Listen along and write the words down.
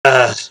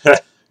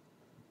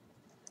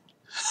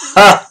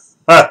Ha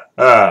ha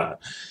ha!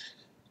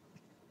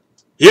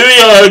 Here we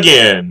are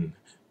again.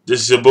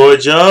 This is your boy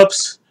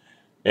Jobs,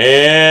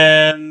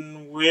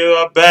 and we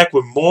are back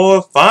with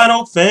more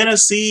Final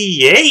Fantasy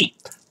VIII.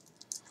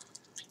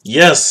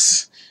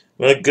 Yes,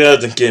 my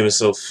God, the game is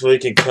so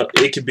freaking.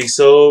 It can be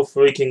so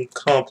freaking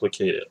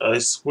complicated. I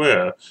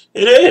swear,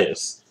 it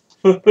is.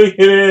 It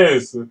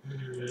is.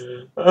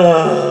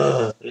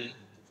 Ah.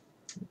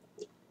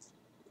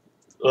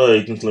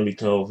 You can let me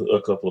tell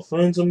a couple of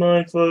friends of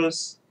mine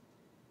first.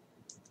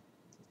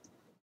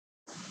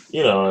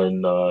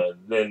 And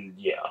then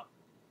yeah.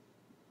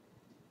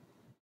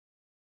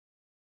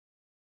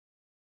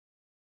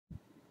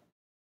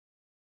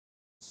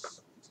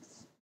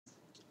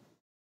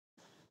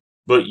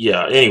 But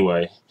yeah,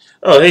 anyway.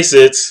 Oh, hey,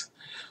 Sits.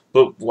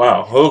 But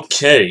wow,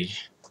 okay.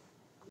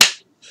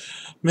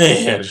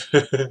 Man.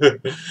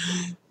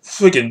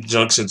 Freaking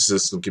junction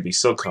system can be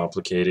so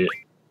complicated.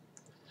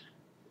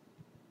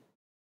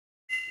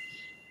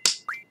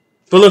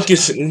 But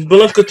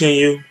let's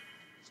continue.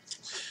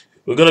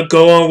 We're gonna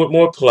go on with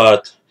more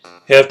plot.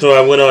 After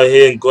I went on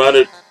ahead and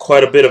grinded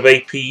quite a bit of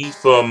AP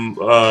from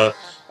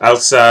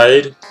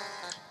outside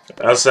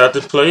outside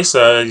the place,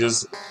 I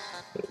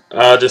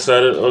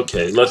decided,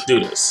 okay, let's do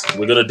this.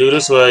 We're gonna do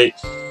this right.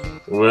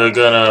 We're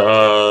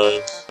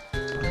gonna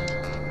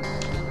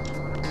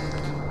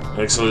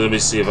actually, let me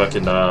see if I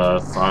can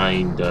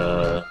find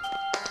a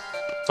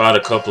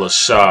couple of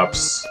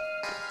shops.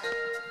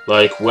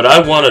 Like, what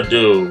I want to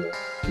do,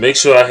 make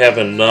sure I have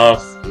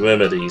enough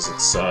remedies and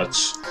such,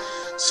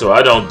 so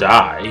I don't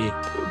die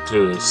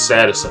to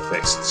status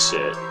effects and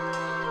shit.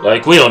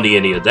 Like, we don't need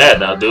any of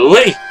that now, do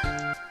we?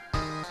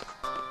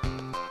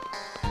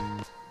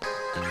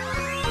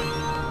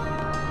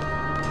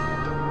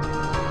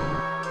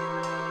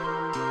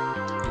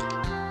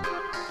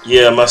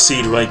 Yeah, my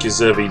seed rank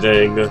is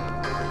everything.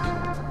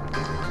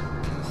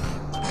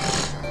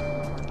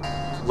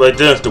 Right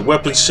there at the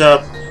weapon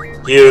shop.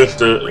 Here at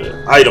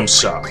the item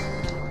shop.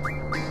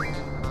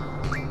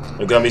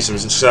 I got me some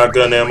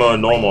shotgun ammo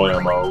and normal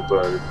ammo,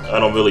 but I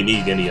don't really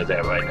need any of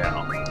that right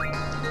now.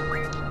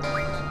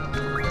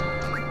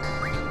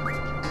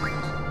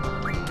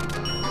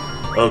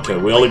 Okay,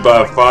 we only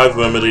buy 5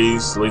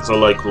 remedies, at least I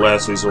like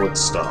last resort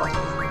stuff.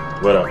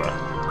 Whatever.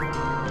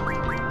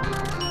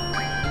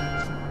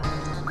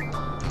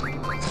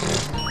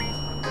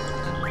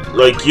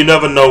 Like, you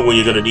never know when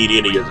you're gonna need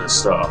any of this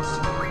stuff.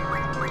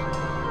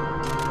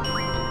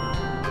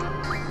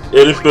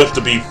 It is best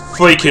to be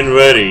freaking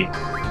ready.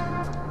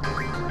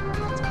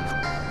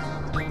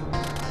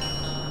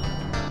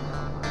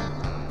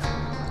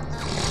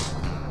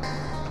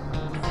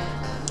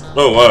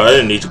 Oh wow, I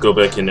didn't need to go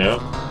back in there.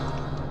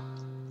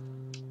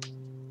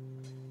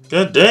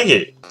 God dang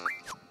it.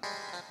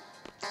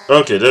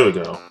 Okay, there we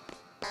go.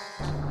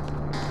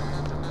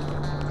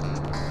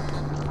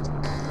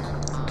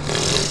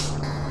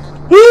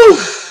 Woo!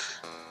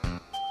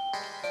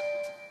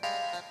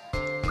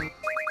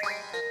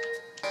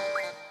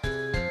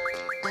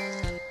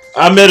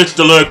 I managed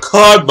to learn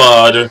card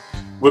mod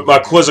with my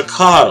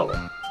Quizzicato.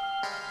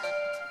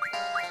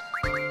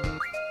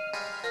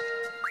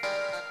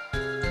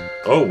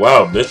 Oh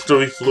wow,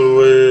 mystery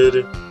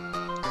fluid,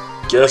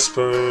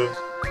 Gasper.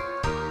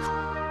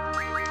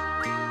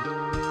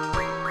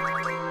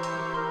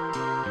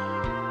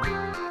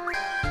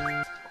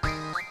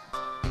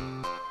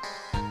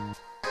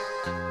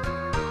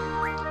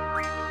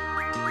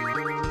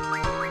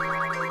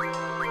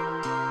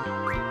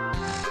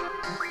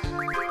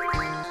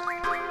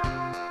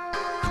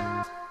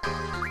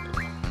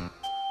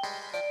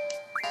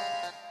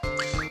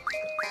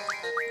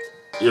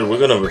 Yeah, we're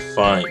gonna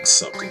refine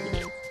something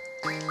here.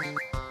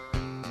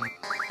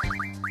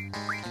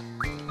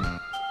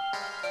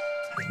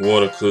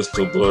 Water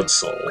crystal, blood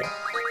soul.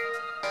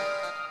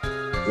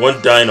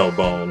 1 dino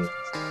bone.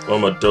 Oh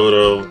my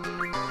dodo.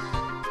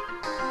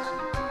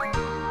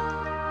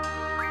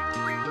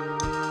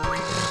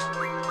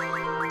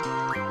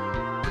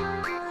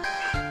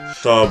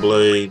 Saw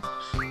blade.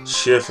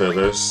 Shear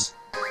feathers.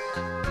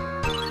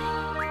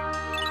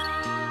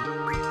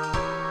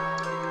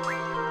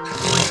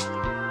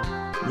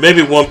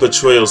 Maybe 1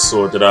 betrayal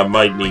sword that I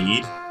might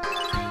need.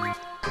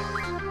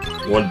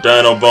 1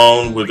 dino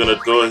bone. We're gonna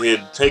go ahead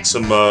and take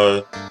some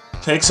of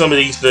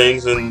these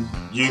things and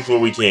use what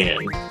we can.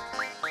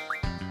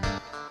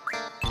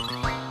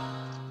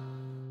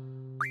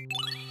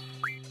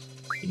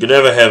 You can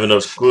never have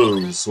enough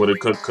screws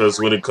because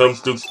when it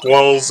comes to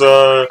Squall's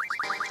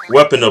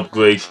weapon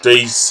upgrades,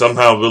 they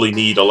somehow really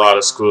need a lot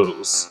of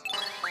screws.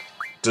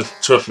 Just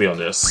trust me on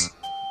this.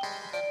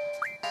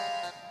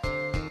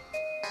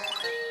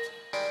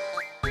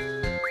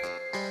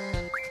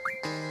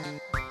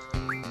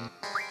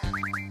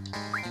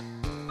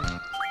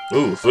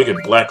 Ooh, freaking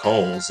black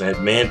holes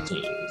and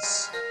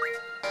mantines.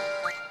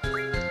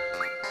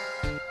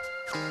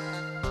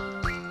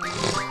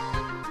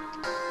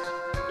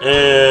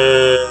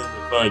 And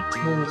if I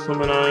kill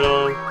summon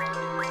item.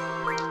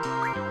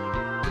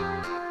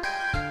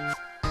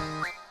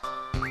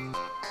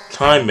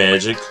 time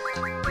magic,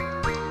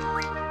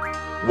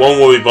 one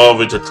will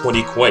evolve into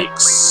 20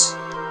 quakes.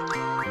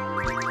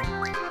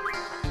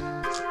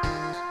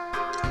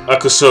 I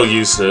could so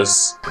use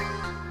this.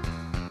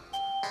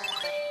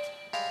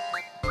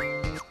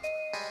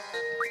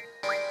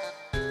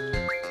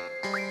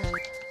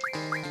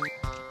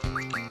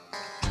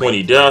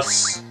 "20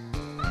 deaths.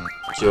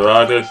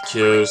 Curaga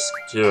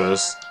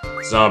cures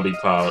zombie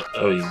power.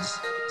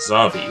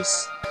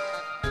 Zombies.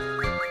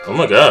 Oh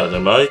my god,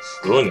 am I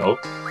going out?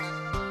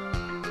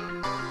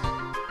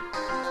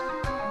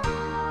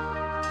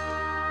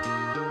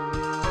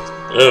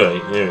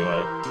 Alright,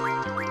 anyway.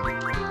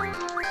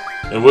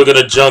 And we're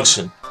gonna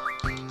junction.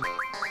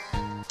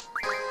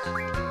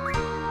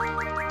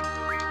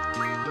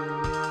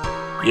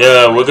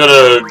 Yeah, we're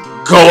gonna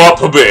go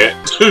up a bit.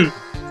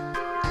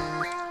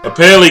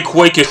 Apparently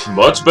Quake is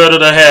much better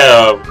to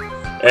have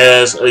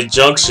as a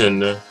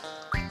junction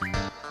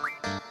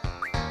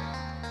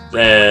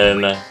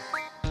than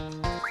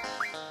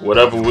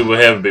whatever we were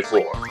having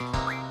before.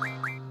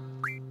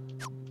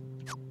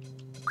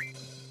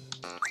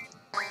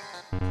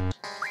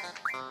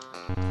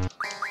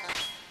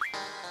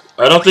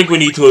 I don't think we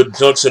need to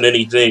junction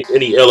any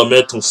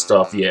elemental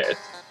stuff yet.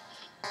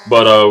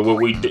 But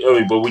we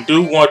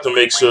do want to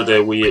make sure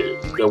that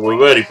we're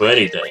ready for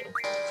anything.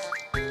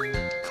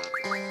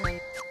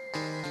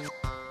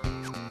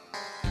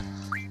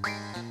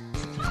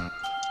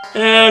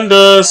 And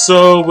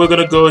so we're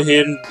gonna go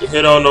ahead and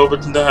head on over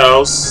to the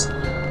house,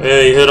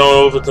 and head on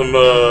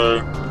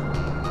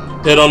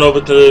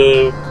over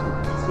to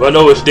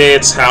Ranoa's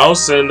dad's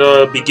house, and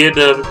begin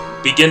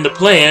the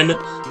plan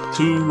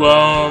to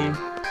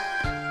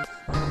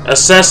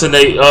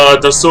assassinate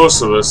the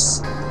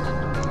sorceress.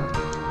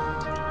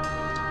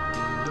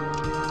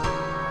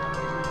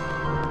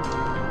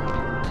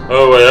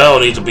 Oh wait, I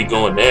don't need to be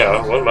going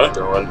there. What am I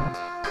doing?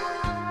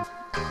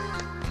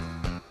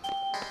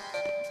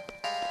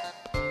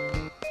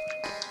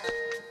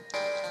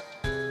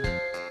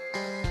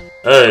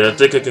 Alright, I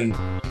think I can...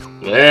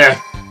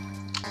 Yeah.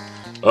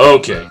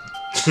 Okay.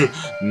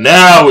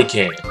 Now we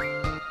can.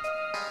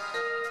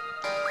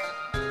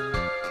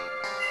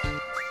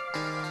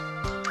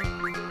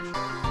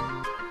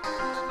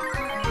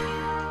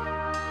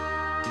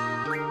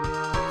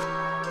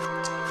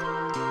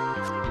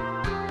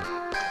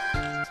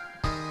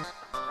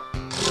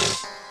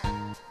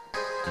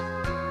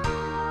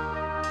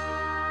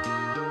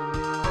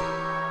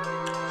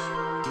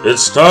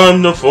 It's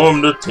time to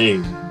form the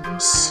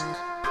teams.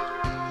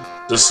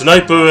 The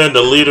sniper and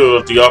the leader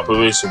of the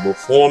operation will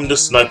form the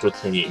sniper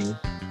team.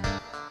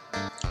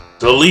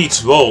 The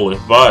lead's role is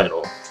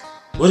vital.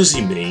 What does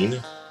he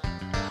mean?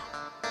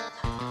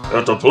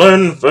 If the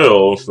plan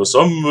fails for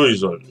some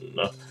reason,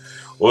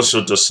 or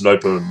should the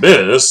sniper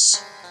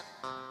miss,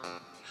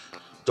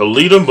 the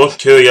leader must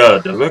carry out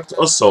a direct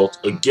assault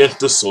against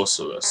the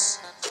sorceress.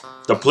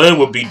 The plan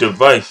will be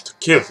devised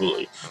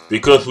carefully,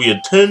 because we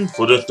intend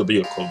for this to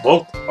be a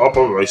covert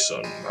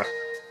operation.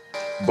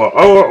 But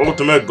our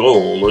ultimate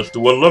goal is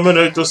to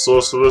eliminate the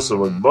sorceress, and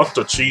we must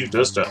achieve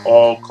this at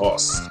all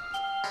costs.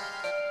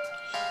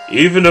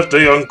 Even if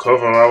they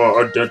uncover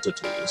our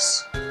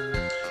identities.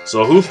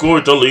 So who's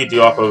going to lead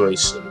the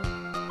operation?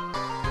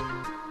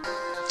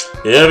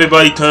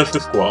 Everybody turns to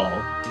Squall.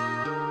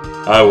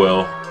 I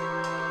will.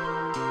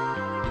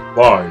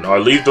 Fine, I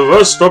leave the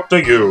rest up to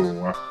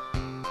you.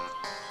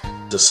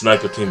 The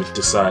sniper team is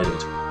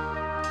decided.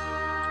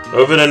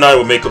 Irvin and I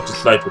will make up the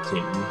sniper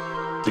team.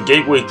 The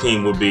gateway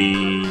team will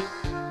be...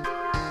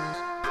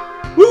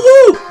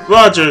 Woohoo!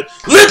 Roger,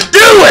 let's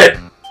do it!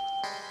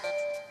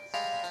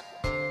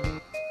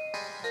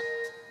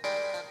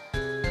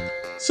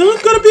 So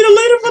who's gonna be the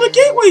leader for the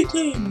gateway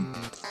team?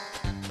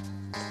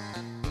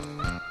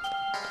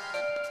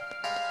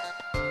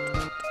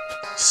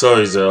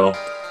 Sorry, Zell.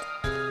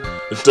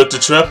 Instructor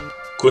Trap,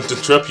 Quentin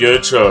Trap, you're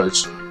in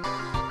charge.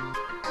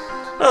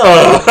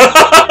 Oh.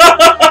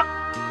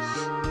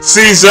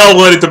 See, Zell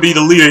wanted to be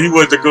the leader. He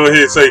wanted to go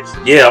ahead and say,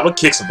 yeah, I'm gonna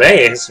kick some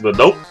ass, but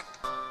nope.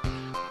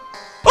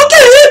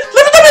 Okay, leave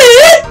it to me!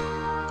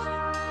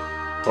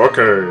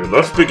 Okay,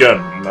 let's begin.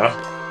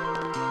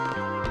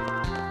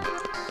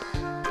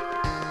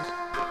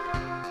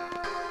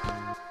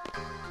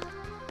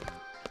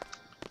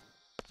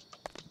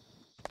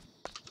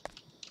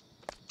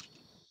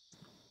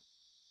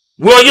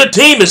 Well, your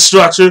team is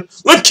structured.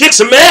 Let's kick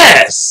some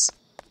ass!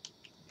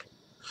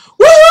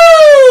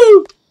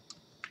 Woohoo!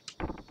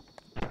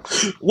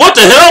 What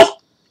the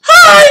hell?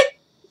 Hi!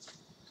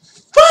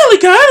 Finally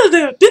got out of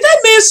there. Did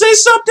that man say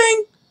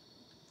something?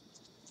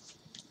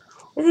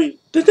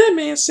 Did that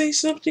man say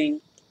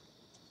something?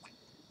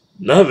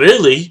 Not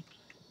really.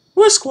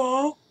 What,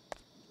 Squall?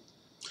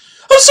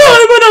 I'm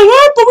sorry,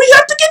 but we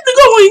have to get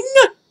going.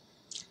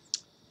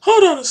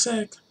 Hold on a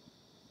sec.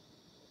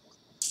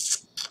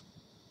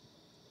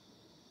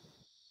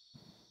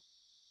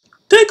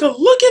 Take a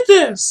look at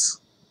this.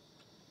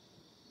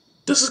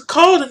 This is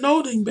called an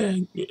Odin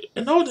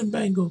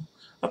bangle.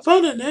 I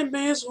found it in that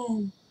man's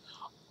room.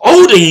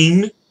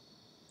 Odin?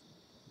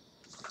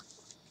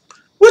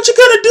 What you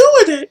gonna do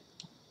with it?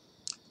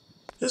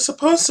 It's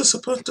supposed to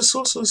support the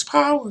sorcerer's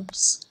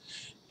powers.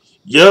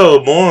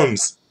 Yo,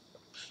 Morms.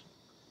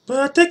 But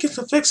I think its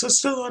effects are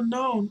still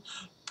unknown.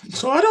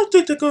 So I don't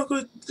think they're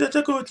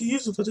going to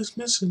use it for this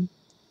mission.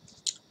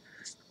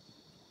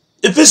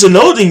 If it's an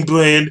Odin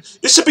brand,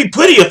 it should be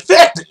pretty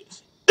effective.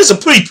 It's a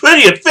pretty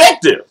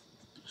effective.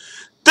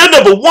 They're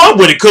number one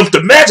when it comes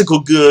to magical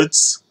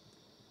goods.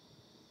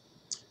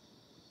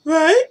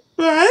 Right?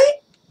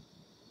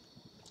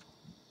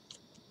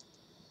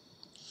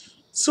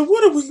 So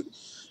what are we...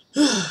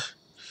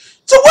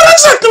 So what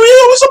exactly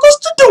are we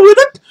supposed to do with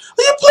it?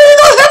 Are you planning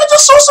on having the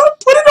sorcerer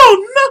put it on?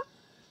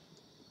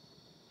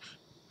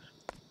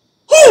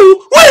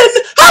 Who? When?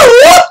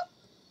 How?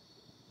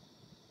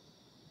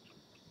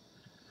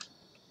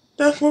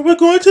 That's what we're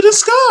going to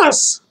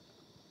discuss.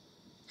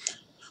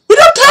 We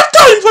don't have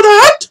time for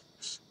that.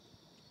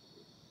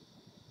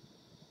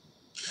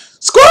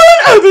 Squirrel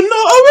and Evan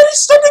are already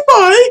standing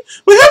by.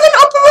 We have an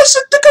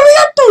operation to carry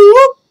out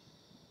too.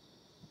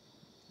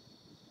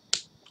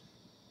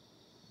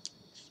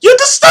 You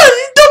understand,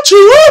 don't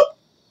you?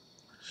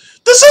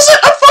 This isn't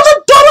a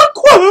 $5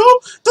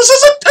 quarrel. This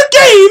isn't a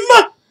game.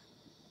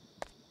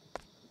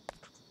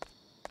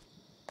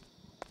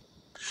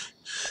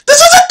 This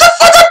isn't the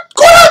 $5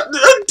 quarrel.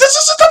 This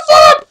isn't the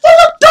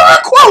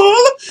 $5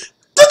 quarrel.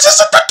 This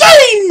isn't a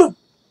game.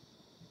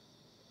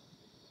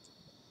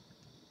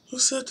 Who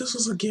said this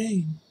was a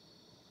game?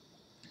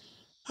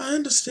 I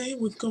understand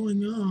what's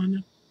going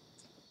on.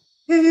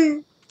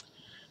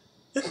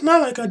 It's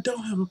not like I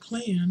don't have a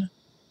plan.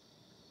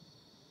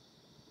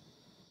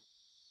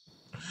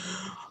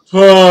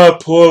 Oh,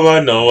 poor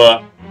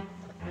Rinoa.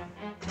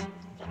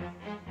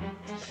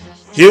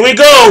 Here we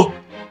go!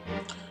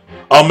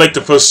 I'll make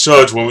the first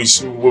charge when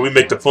we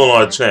make the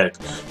full-on attack.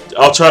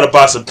 I'll try to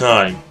buy some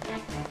time.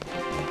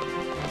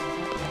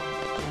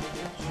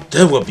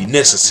 That won't be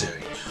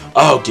necessary.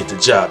 I'll get the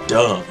job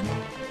done.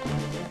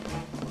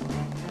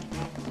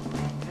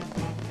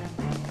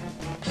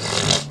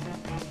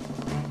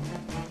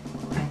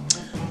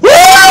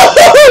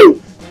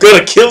 Woo!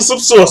 Gonna kill some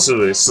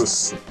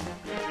sorcerers.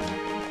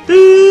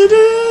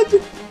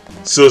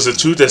 So is it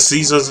true that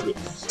Caesar's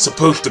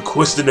supposed to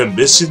question their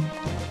mission?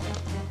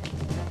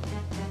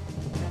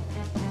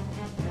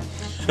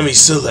 I mean,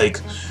 so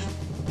like,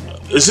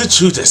 is it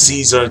true that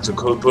Caesar is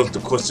supposed to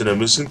question their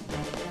mission?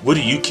 What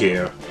do you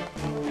care?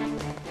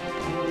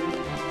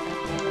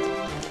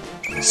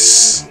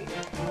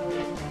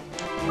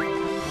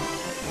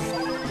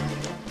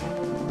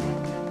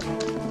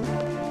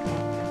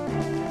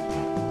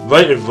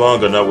 Right and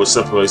wrong are not what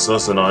separates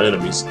us and our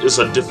enemies. It's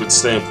our different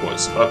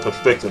standpoints, our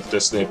perspective, their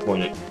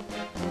standpoint.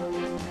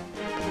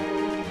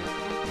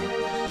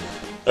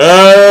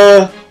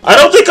 I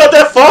don't think I'm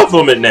that far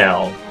from it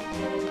now.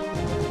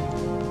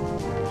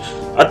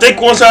 I think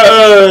once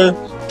I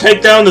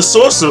take down the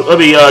sorcerer,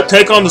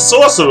 take on the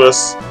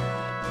sorceress.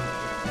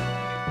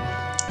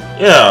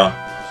 Yeah,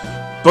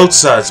 both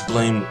sides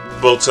blame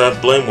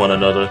one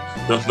another.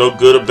 There's no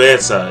good or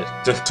bad side.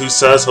 Just two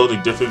sides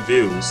holding different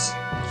views.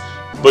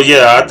 But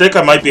yeah, I think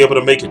I might be able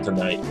to make it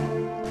tonight.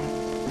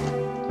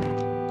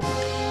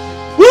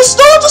 We'll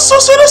start the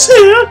sorceress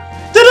here.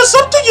 Then it's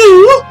up to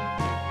you.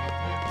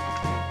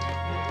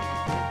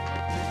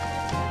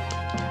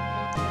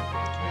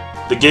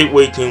 The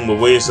gateway team will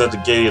wait inside the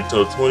gate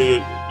until 20.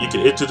 You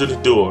can enter to the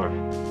door.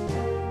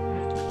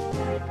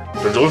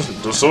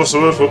 The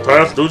sorceress will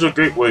pass through the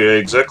gateway at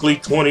exactly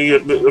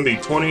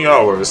 20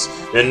 hours.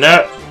 And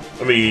that.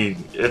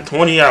 At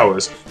 20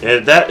 hours.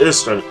 At that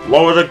instant,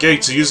 lower the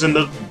gates using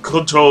the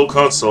control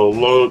console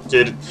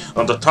located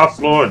on the top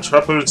floor and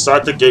trap her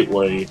inside the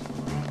gateway.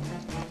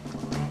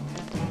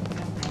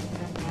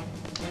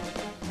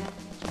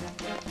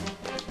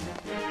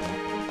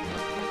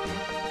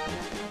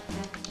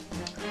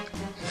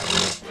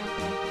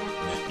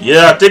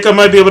 Yeah, I think I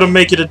might be able to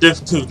make it a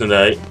Div 2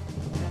 tonight.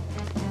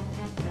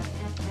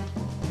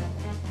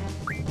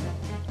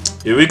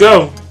 Here we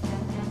go.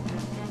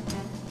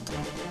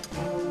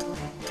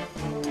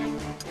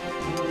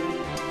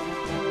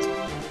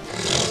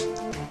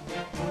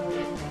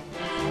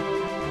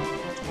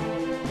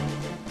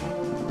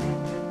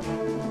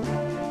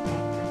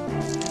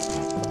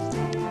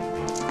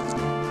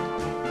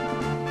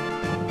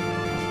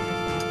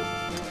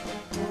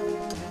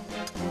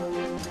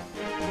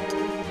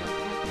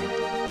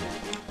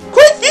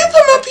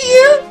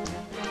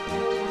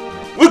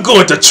 We're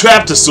going to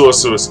trap the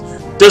sorceress.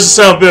 Doesn't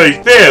sound very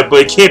fair, but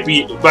it can't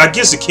be. But I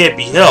guess it can't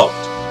be helped.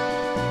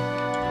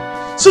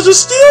 So the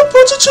steel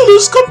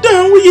particulars come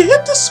down when you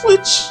hit the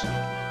switch.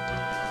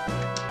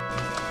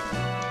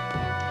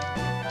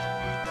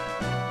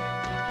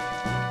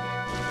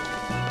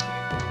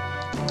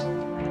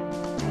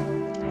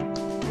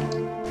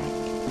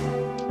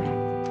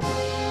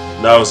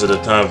 Now is the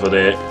time for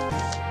that.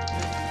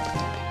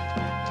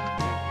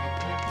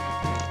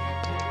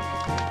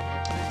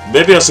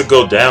 Maybe I should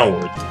go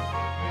downward.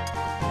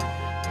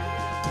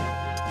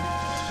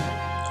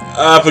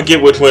 I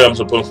forget which way I'm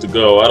supposed to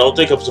go. I don't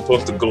think I'm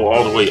supposed to go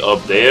all the way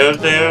up there.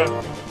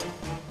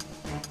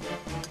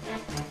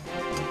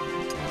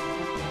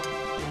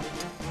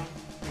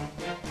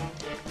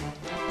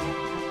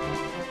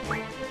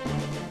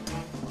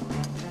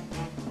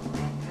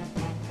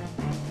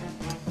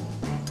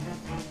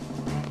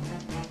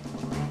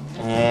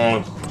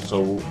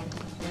 So...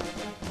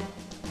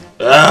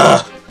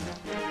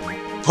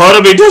 part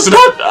of me does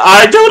not...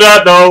 I do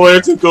not know where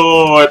to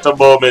go at the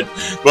moment.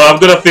 But I'm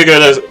gonna figure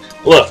this...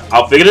 Look,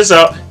 I'll figure this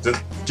out.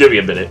 Just give me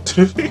a minute.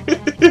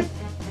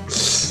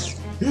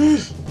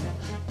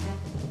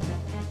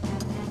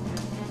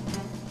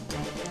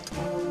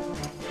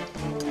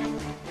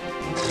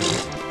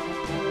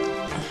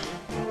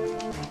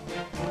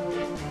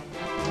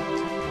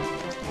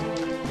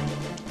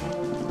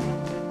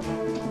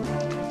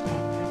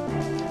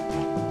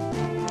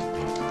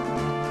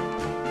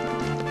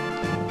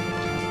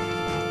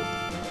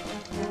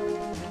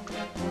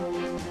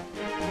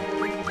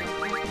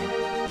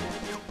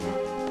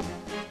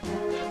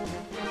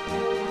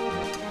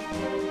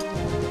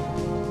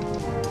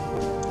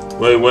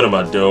 Wait, what am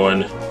I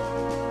doing?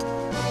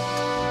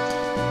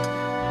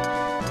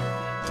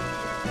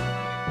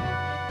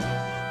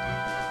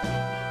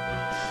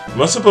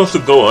 Am I supposed to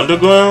go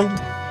underground?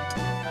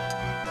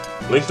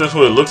 At least that's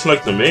what it looks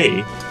like to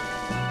me.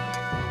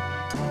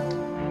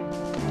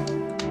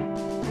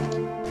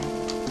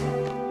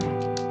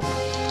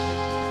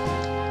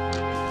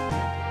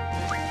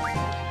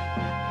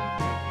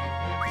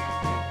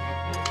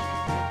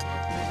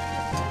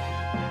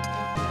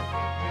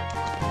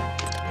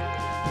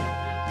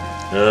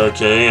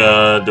 Okay,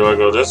 do I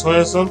go this way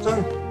or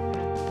something?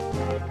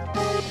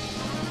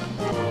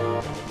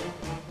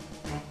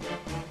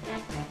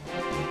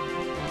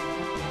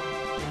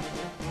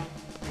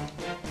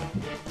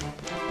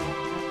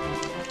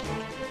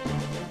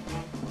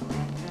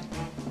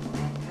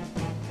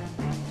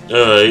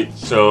 Alright,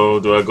 so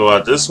do I go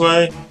out this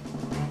way?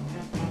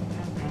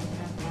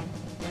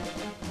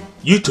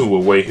 You two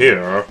will wait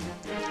here.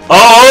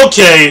 Oh,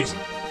 okay!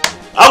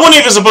 I wasn't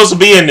even supposed to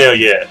be in there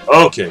yet.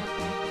 Okay.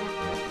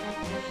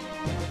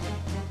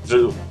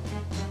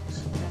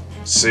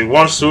 She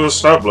wants to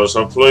establish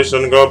a place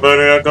in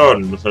Galbadia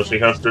Garden because she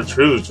has to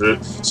choose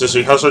it, since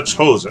she hasn't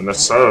chosen to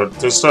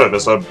serve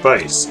as a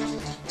base.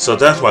 So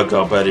that's why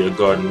Galbadia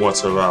Garden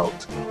wants her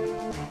out.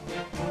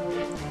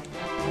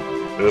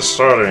 It's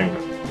starting.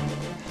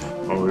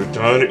 I'm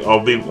returning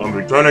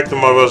to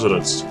my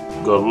residence.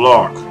 Good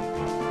luck.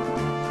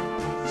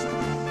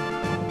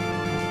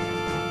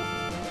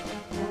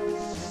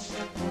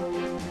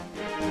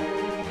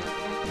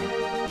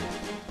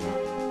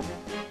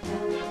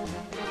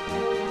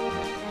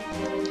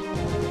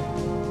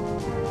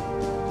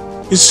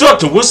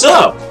 Instructor, what's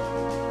up?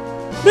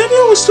 Maybe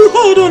I was too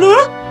hard on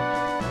her?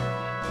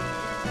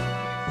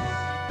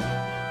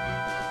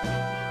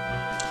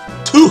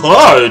 Too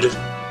hard?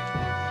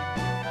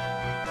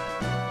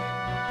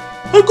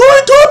 I'm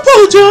going to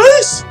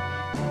apologize!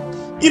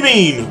 You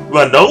mean,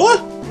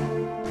 Ranoa?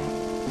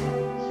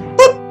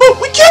 But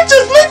we can't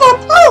just leave our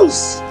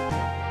post!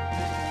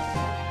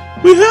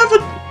 We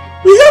haven't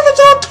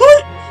on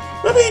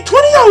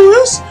 20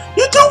 hours!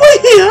 You two wait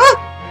here!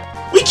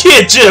 We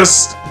can't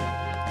just...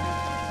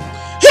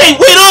 Hey,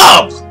 wait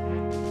up!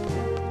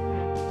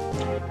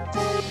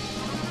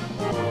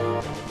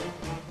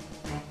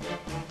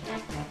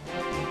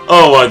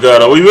 Oh my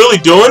god, are we really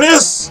doing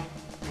this?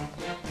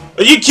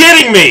 Are you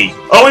kidding me?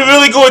 Are we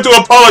really going to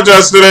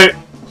apologize today?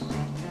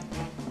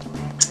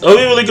 Are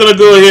we really gonna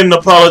go ahead and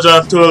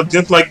apologize to her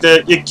just like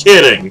that? You're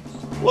kidding.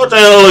 What the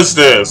hell is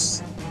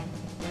this?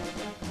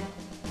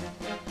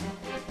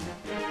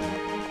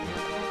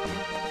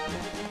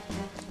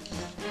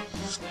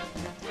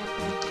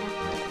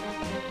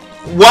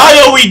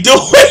 Why are we doing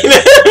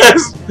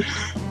this?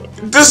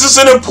 This is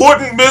an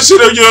important mission,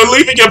 and you're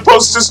leaving your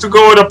post just to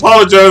go and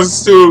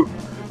apologize to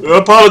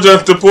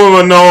poor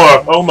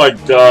Manoa. Oh my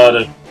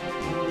god.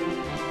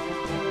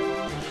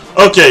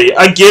 Okay,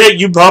 I get it.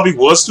 You probably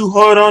was too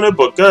hard on it,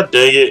 but god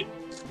dang it.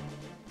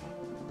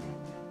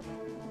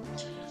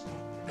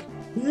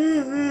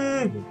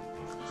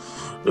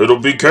 It'll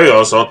be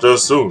chaos out there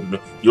soon.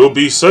 You'll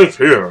be safe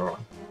here.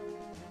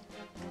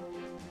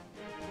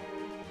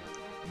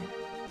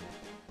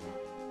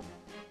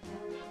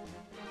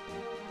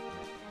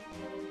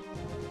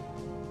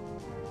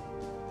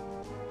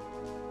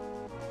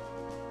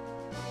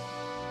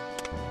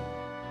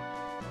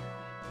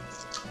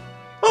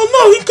 Oh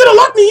no, he's gonna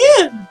lock me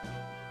in!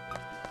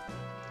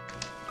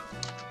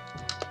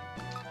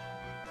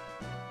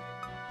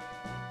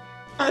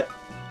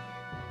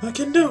 I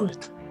can do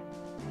it.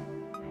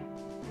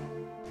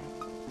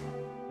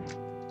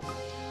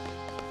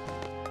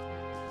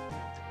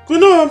 Well,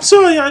 no, I'm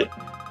sorry,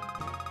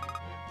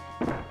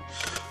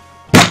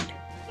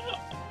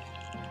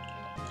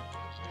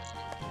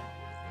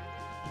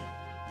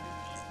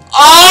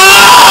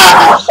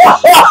 Ah!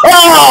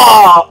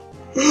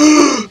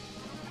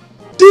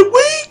 Did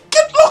we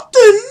get locked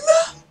in?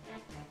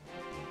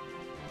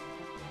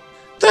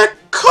 That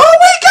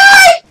Kobe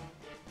guy?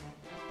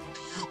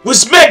 We're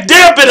smack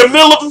dab in the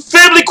middle of a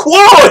family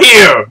quarrel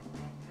here!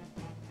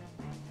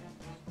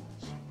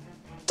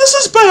 This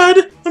is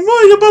bad. I'm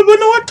worried about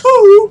Manoa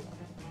too.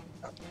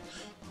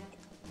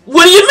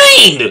 What do you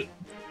mean?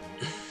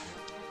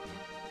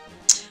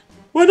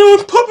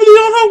 Manoa's probably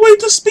on her way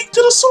to speak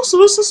to the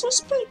sorceress as we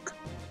speak.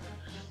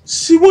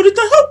 She wanted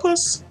to help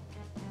us.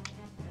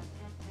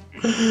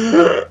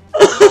 You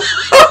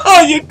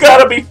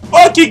gotta be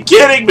fucking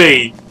kidding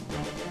me!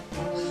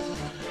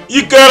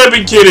 You gotta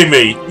be kidding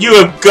me! You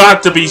have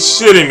got to be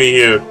shitting me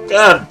here!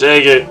 God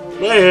dang it,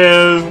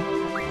 man!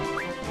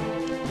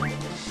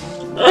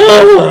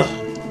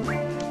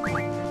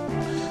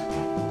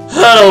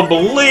 I don't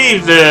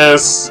believe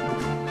this!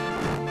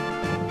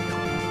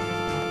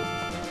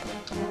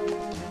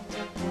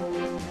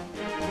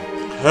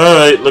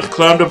 Alright, let's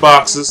climb the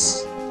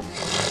boxes.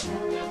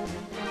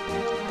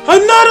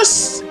 I'm not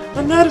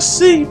a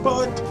C,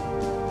 but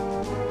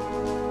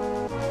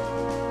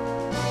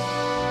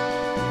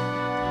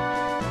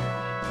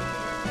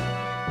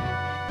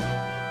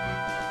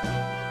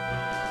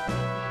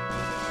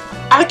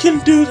I can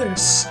do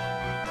this.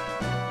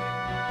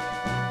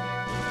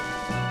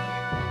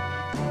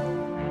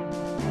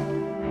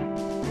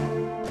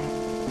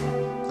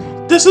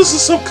 This isn't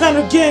some kind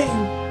of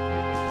game.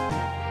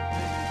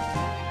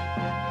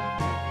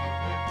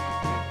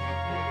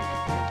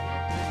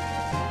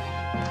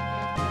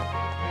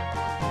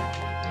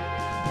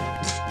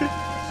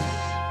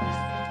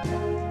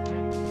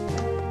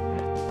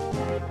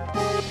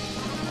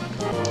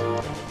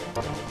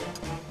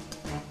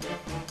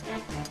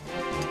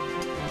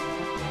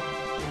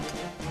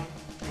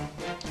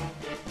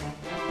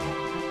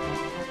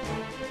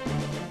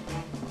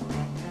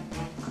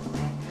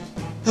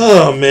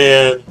 Oh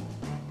man.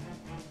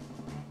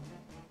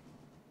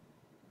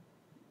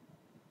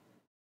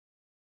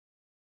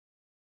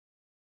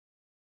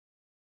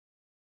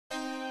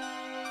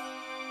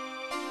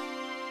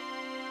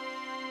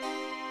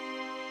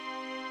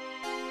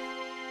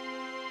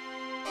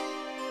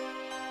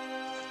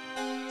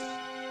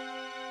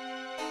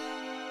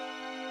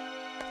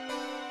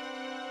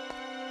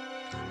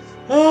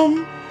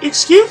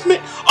 Excuse me?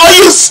 Are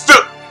you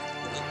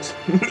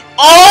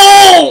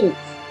Oh!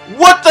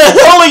 What the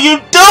hell are you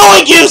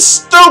doing, you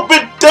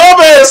stupid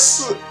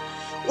dumbass?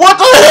 What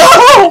the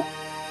hell?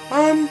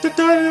 I'm the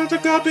daughter of the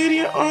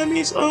Garbadian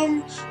Army's,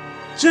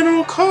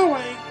 General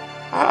Carway.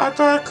 I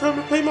thought I'd come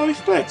to pay my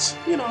respects,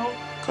 you know,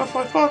 cause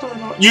my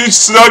father-in-law. You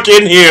snuck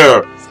in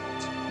here!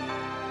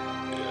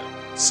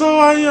 So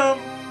I,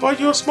 bought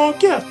you a small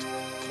gift.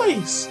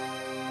 Please.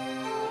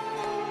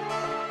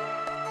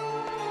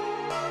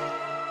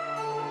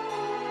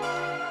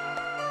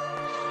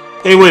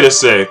 Hey, wait a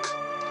sec.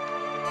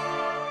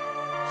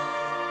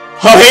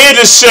 Her hand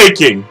is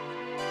shaking!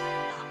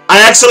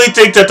 I actually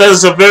think that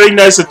is a very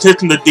nice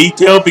attention to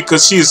detail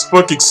because she is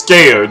fucking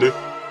scared.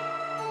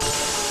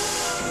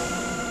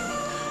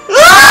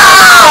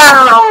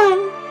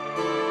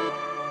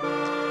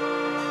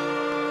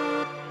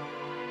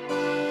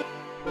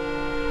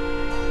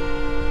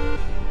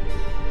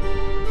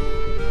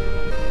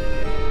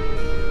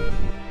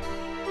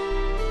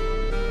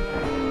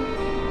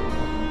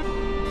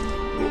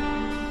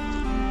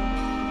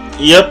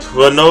 Yep,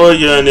 Ranoa,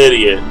 you're an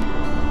idiot.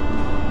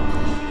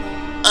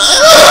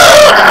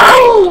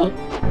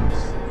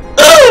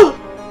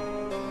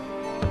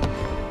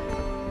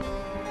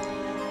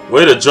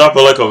 Way to drop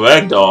her like a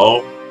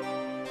ragdoll.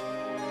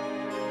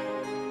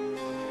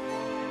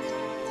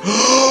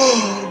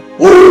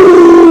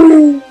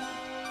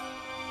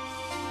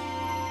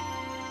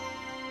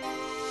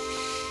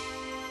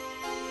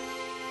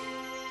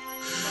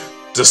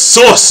 The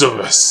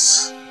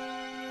sorceress.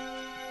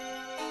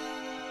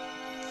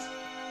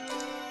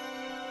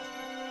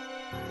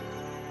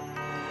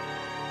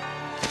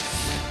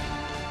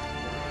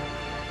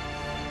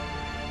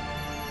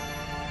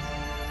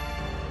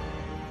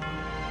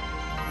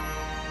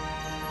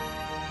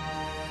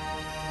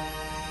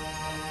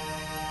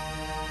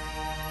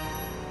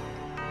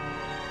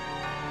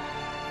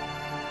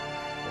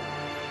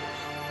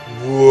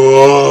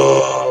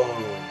 Whoa!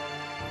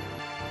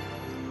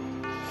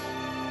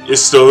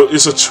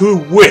 It's a true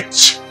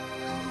witch,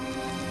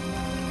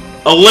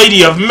 a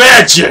lady of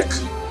magic.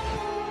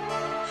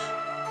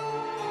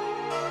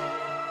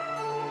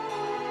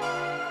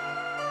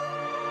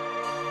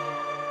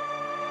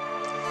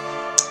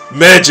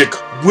 Magic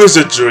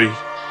wizardry.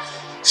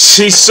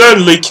 She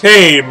certainly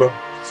came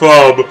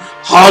from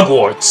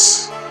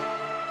Hogwarts.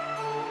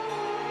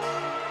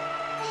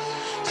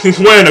 She's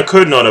wearing a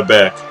curtain on her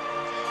back.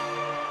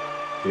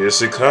 Here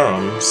she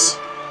comes.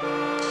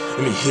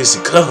 Here she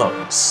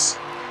comes.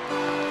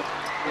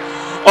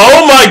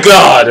 Oh my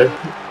god!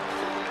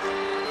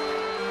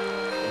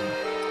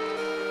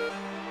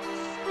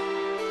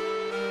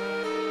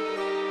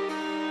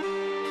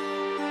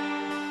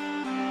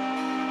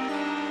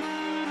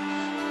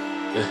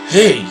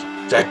 Hey,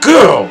 that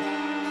girl!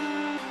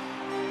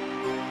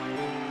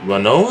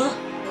 Ranoa?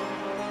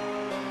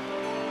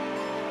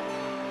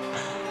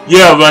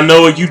 Yeah,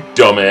 Ranoa, you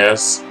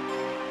dumbass.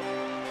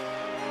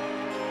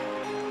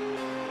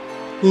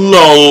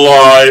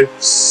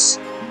 Lowlifes.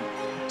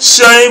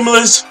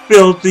 Shameless,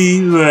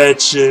 filthy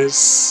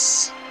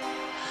wretches.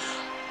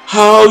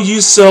 How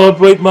you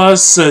celebrate my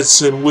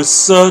ascension with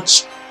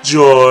such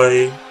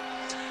joy,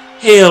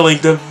 hailing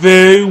the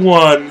very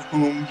one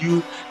whom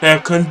you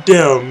have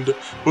condemned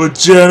for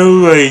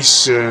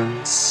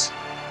generations.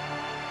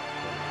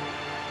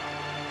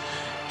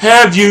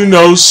 Have you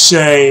no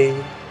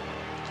shame?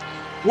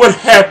 What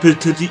happened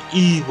to the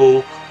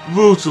evil,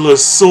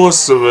 ruthless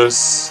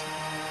sorceress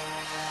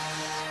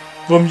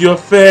from your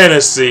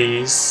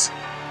fantasies?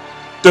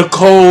 The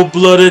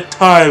cold-blooded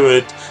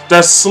tyrant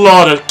that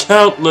slaughtered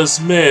countless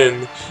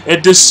men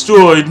and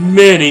destroyed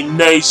many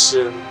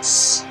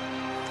nations.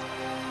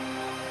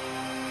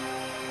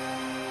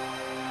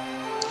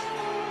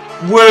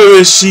 Where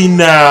is she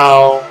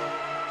now?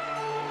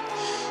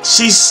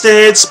 She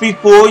stands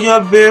before your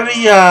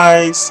very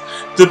eyes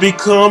to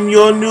become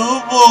your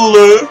new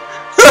ruler.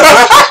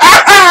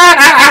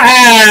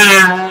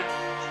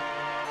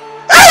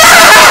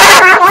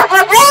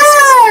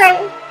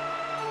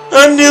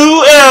 A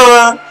new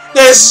era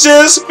has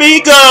just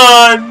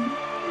begun.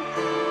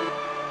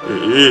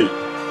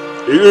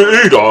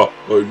 Ada,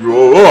 are you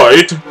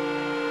alright?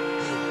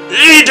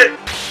 Ada!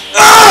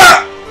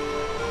 Ah!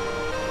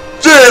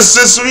 This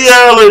is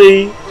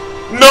reality.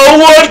 No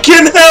one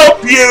can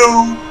help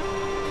you.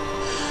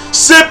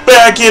 Sit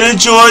back and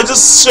enjoy the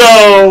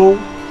show.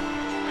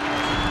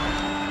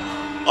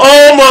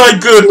 Oh my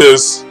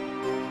goodness.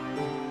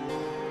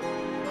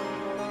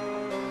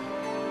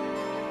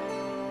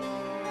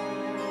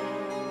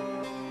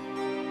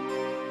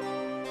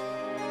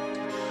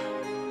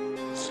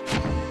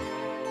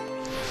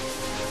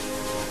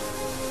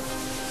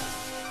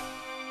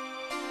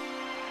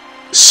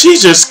 She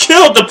just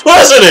killed the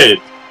president!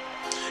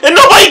 And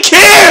nobody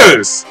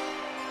cares!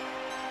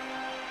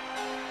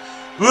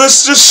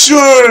 Rest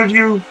assured,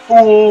 you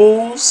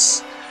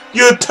fools,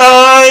 your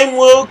time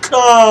will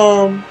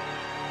come.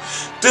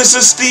 This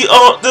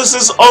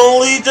is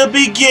only the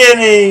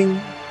beginning.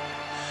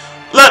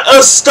 Let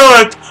us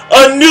start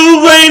a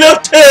new reign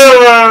of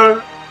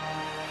terror.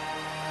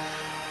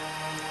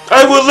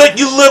 I will let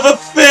you live a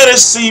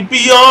fantasy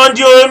beyond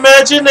your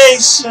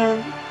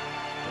imagination.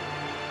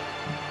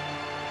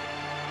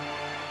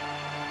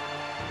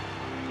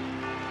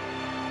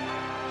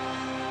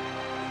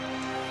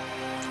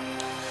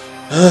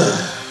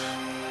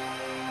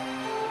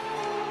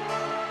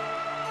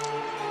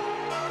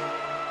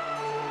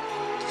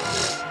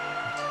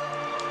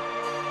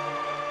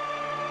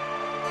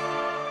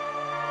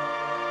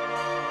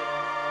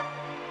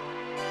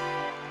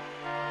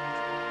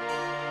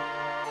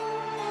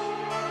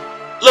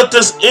 Let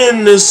us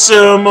end this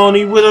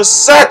ceremony with a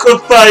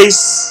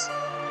sacrifice.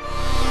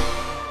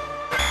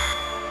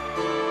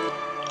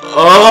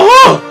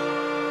 Oh!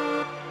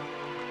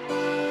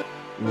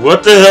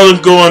 What the hell is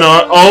going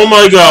on? Oh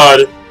my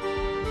god!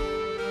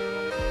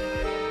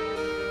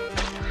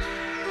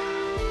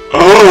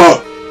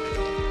 Oh!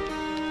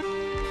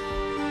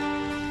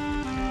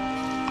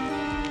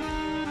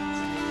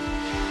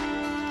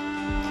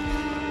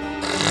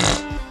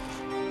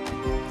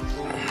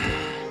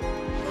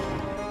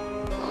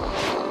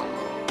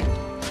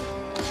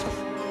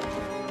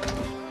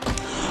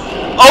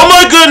 Oh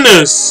my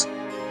goodness!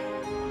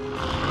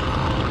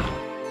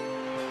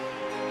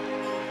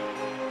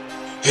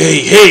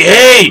 Hey, hey,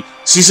 hey!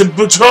 She's in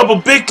trouble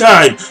big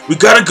time! We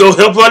gotta go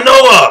help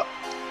Noah!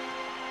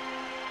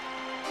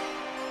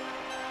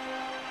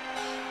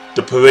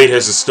 The parade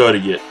hasn't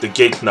started yet. The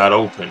gate's not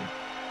open.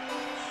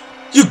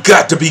 You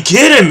got to be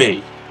kidding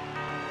me!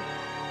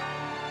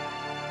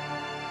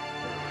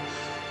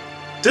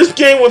 This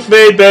game was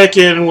made back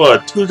in,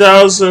 what,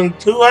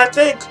 2002, I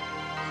think?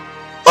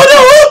 Oh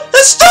no!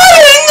 It's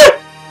starting!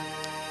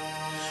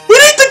 We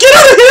need to get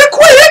out of here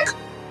quick!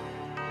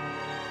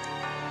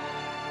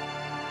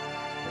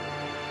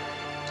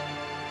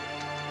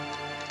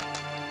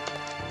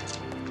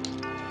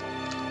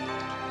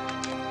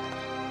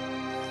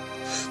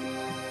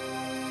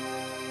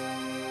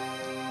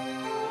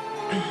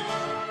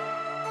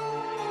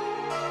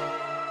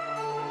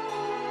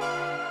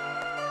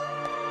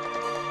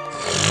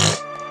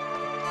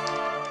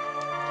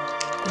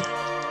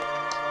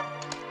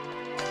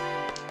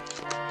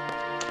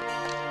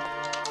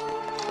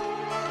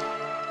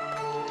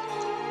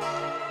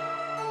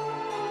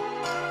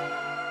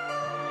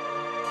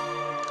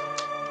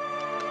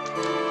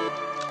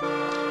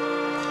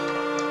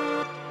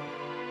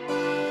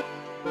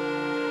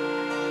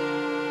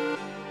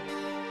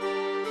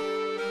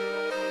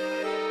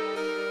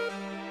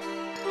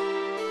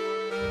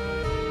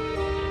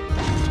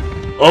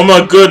 Oh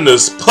my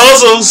goodness,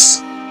 puzzles?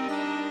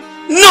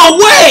 No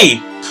way!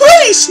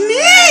 Pretty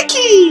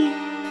sneaky!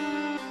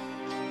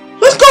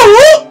 Let's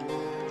go!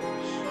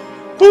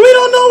 But we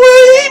don't know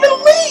where it even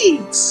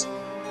leads!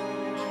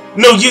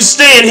 No, you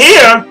staying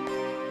here!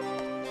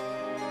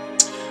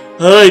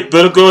 Alright,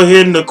 better go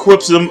ahead and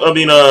equip some, go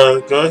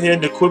ahead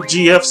and equip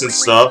GFs and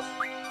stuff.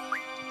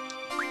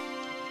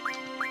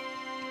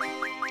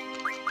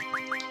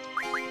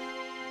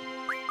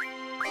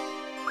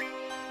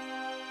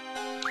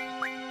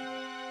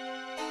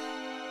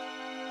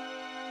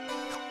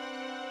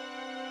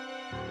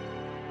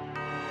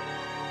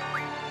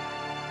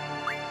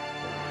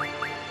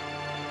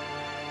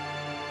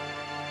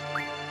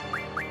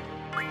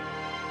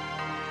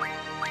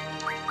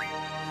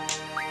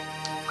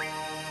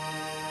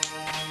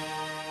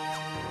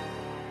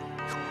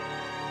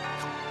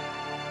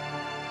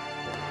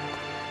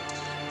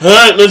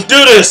 Alright, let's do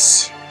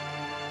this!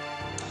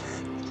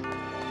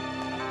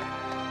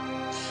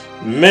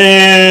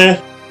 Man.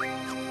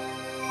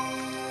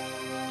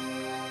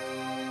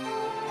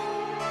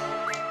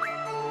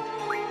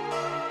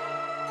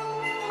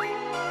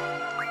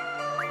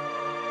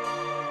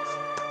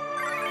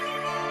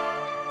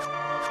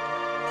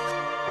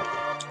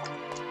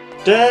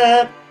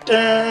 Da,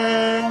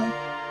 da.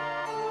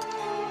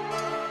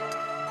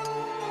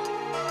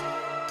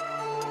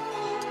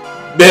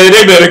 Man,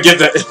 they better get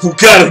that. We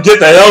gotta get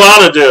the hell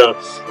out of there.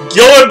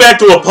 Going back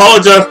to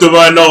apologize to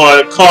I know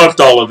I caused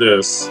all of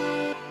this.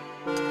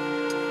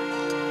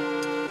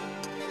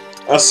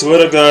 I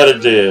swear to God,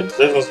 it did.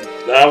 That was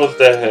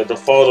the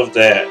fault of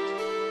that.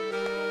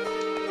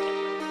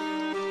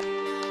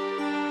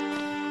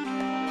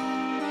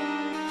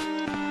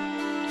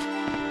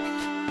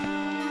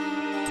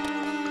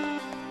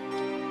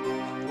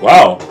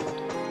 Wow.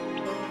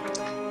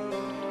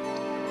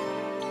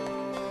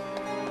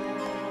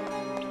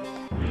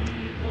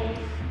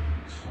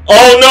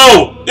 Oh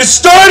no! It's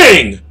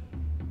starting!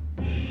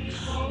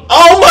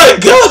 Oh my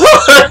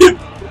God!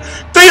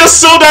 They are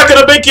so not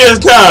gonna make it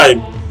in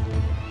time!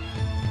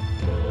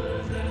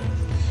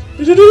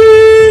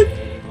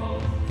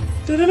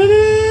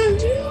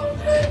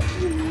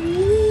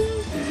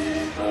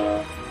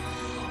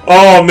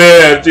 Oh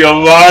man, the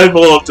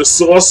arrival of the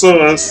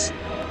sorceress.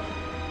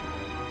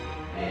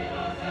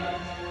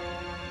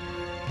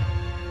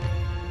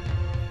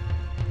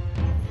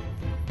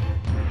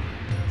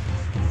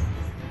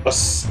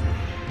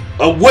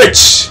 A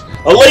witch!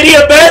 A lady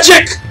of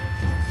magic!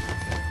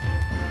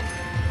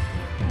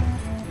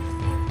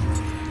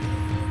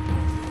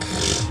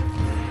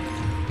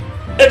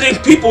 And these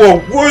people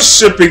are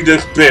worshipping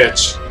this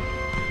bitch.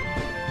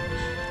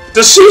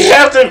 Does she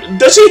have them?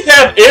 Does she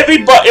have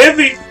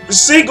every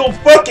single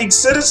fucking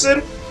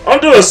citizen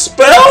under a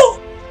spell?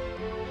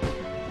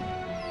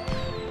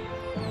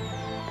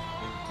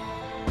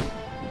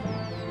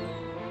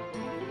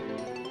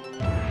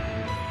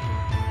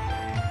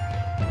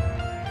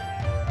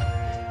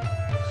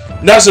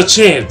 Now's a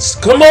chance.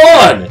 Come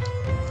on!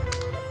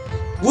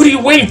 What are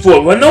you waiting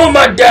for? I know I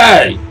might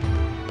die.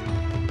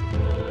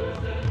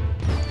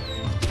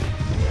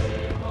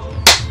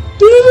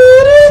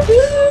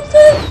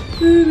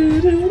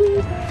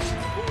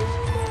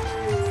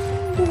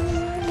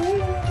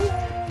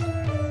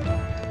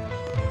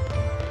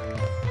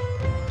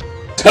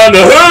 Time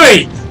to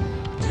hurry!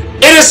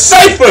 It is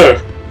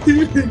Cypher!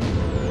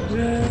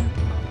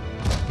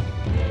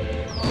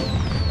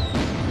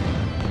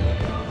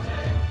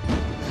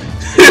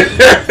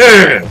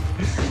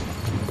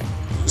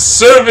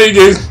 Serving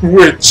a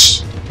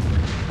witch.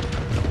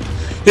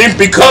 He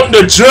become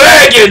the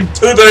dragon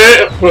to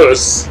the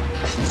Empress.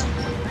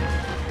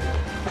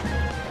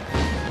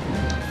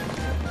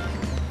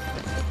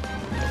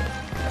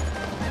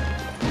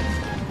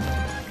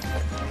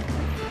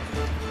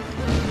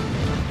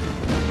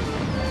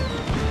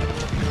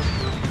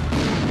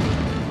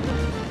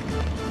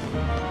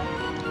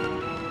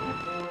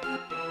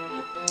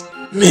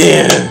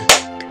 Man.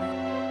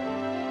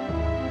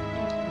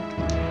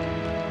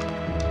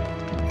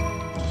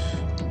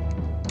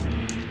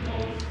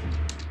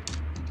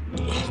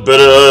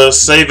 Better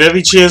save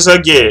every chance I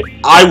get.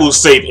 I will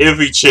save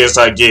every chance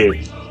I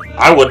get.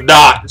 I will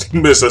not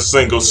miss a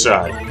single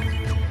shot.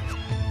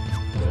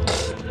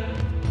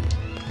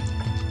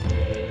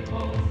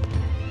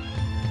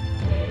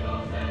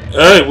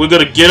 Alright, we're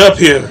gonna get up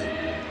here.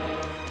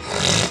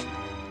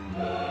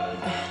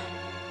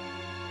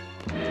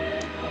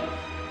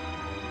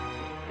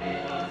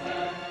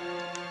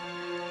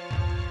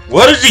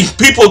 Why do these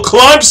people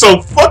climb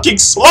so fucking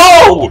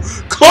slow?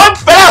 Climb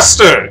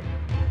faster!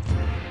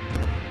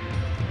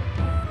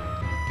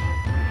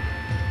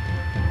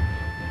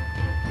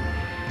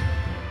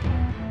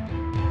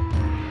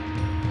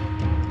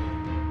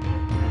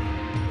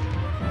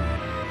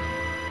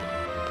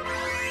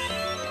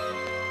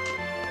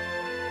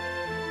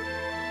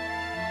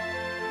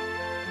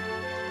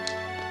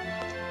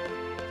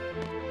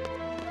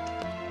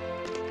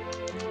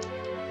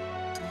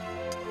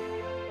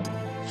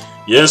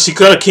 Yeah, she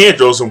kinda can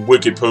throw some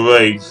wicked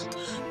parades.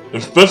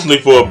 Especially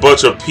for a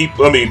bunch of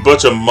people,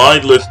 bunch of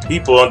mindless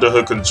people under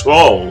her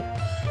control.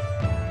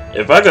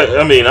 I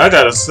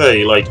gotta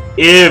say, like,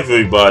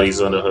 everybody's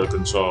under her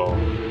control.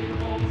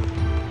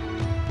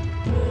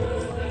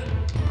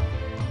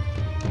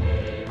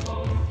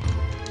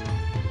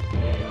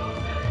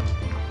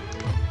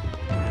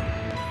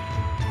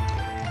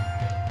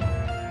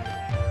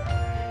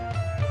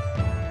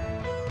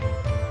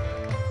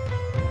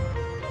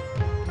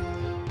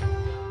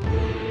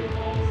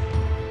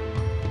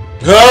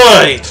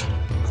 Alright!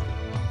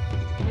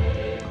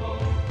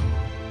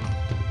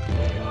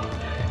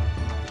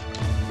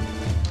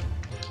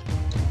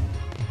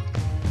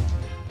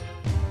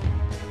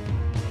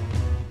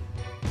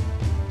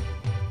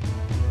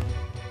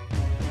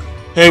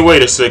 Hey,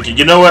 wait a second.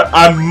 You know what?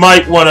 I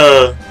might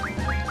wanna...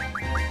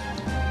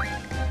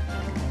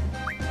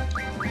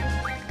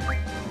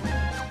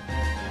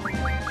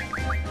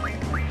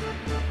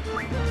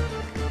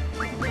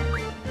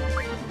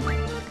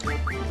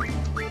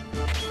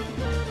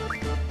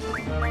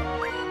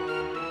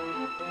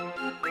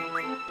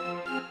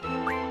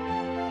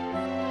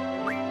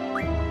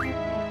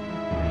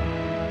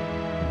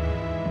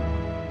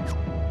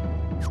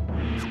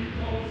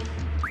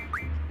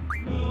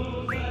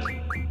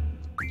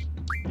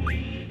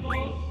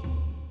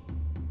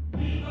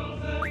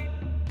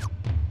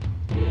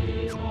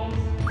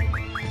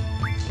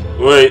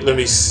 Wait, let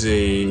me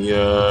see.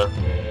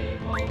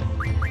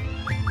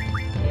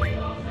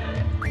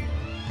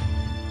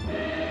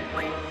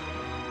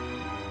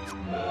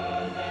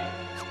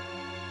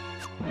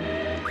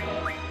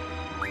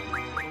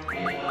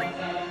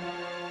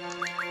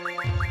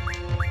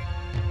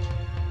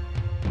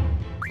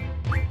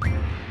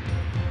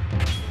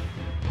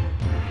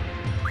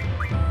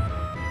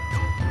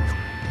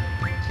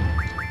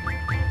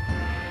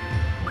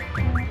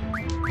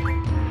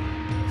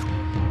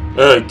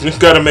 Just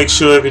gotta make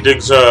sure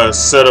everything's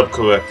set up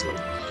correctly.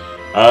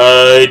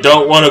 I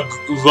don't want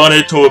to run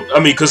into a... I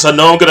mean, because I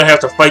know I'm gonna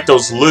have to fight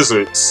those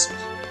lizards.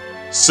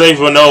 Save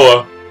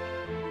Renoa.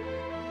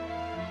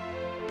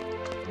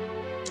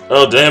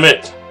 Oh, damn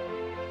it.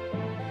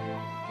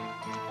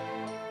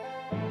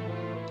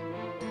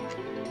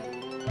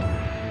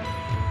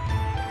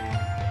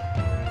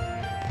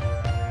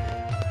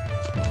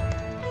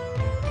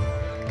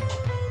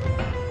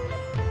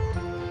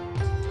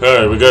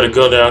 Alright, we gotta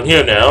go down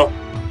here now.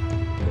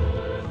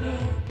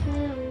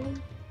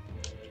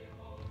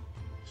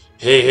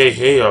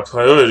 Hey, our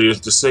priority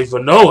is to save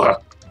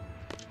Renoa.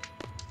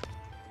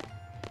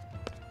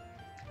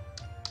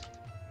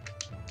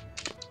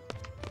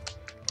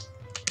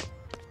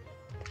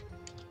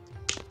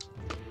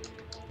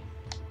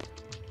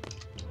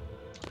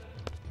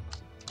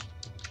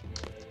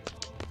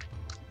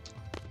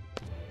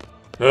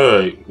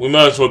 Alright, we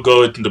might as well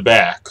go into the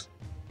back.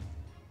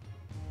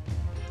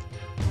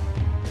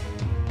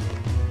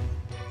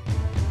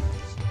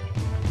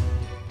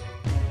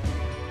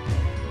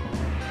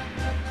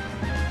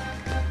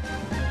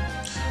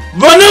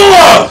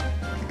 Renoa!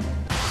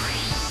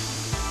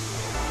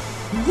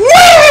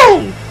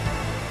 Woo!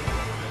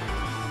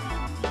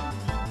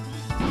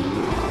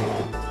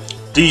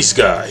 These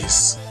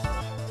guys.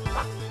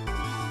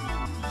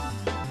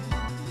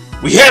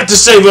 We have to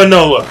save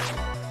Renoa!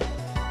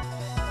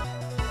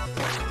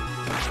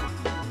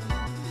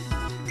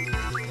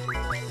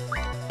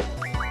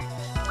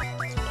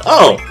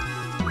 Oh!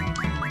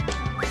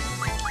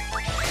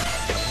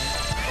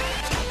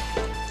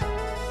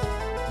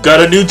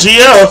 Got a new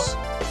GF!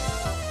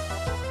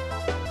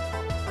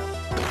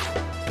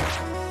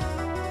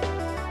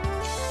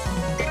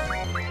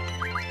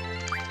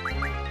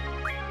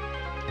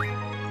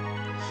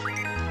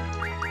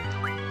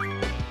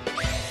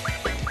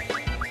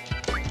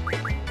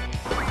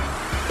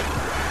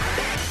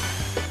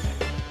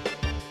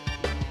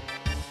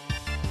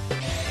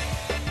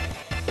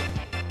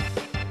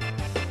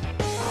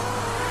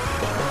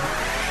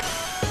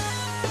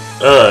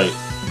 Alright,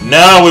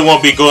 now we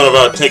won't be going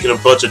about taking a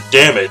bunch of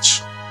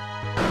damage.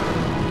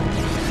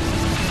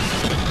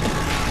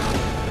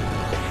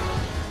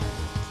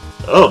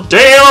 Oh,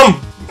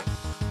 damn!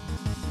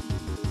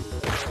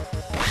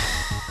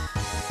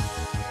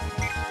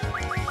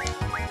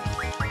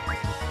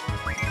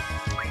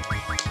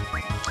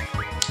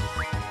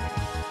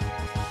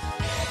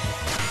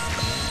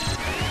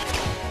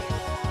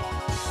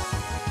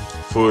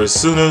 For as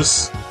soon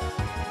as...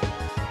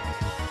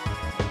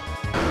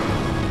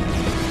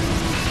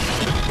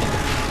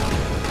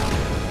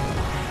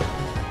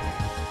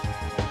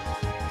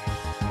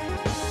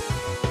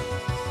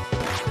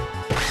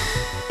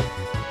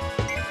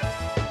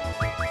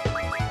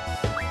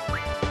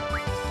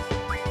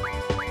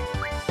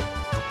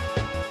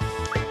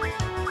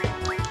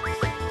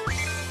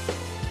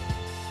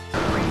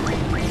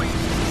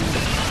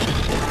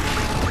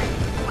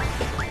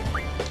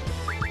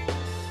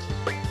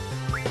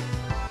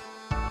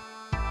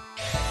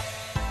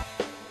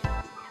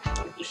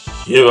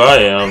 Here I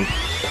am,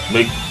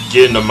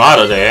 getting them out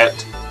of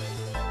that.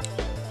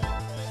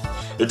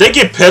 If they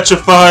get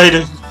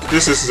petrified,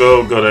 this is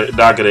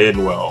not gonna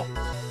end well.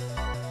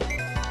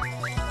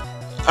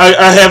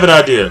 I have an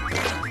idea.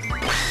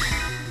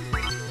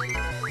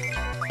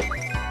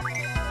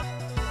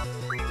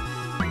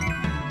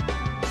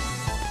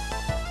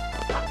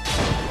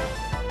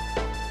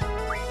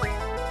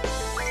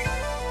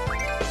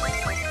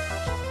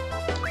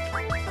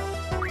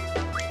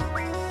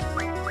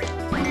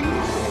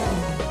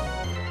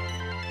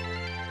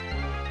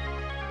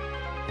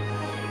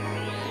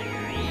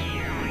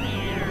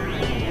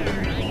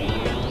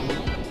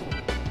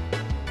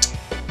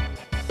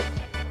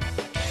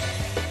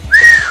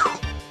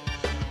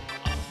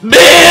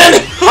 Man!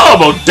 I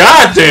almost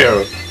died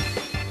there!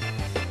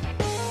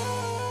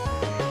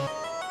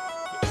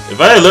 If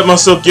I had let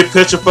myself get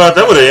petrified,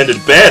 that would have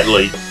ended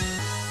badly.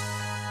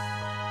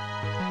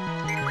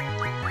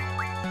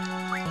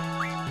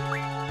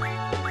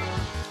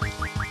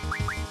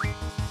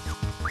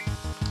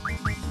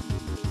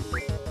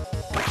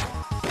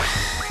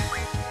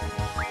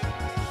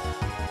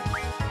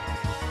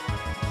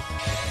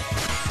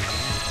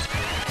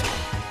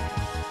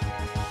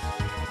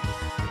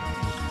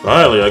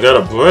 Finally, I got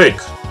a break.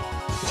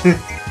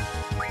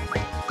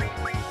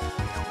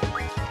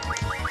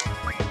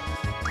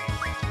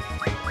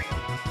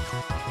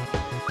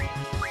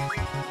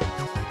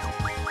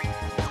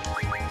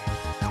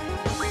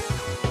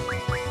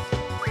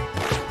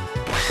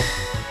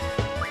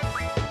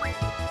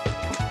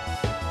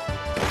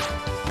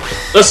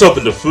 Let's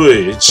open the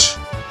fridge.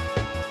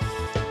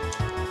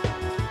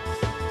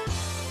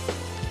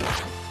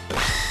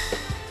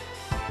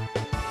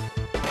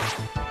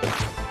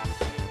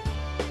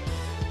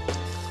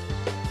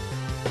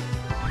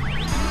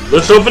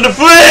 Let's open the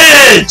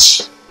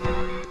fridge!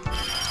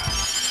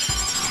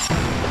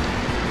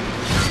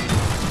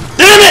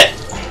 Damn it!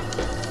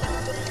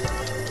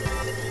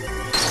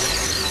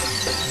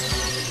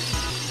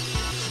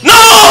 No!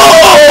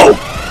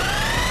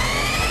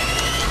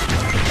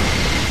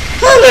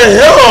 How the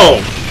hell?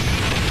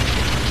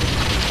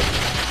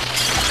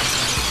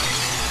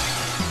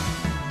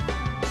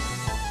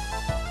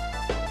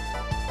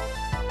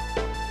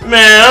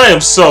 Man, I am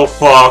so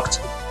fucked.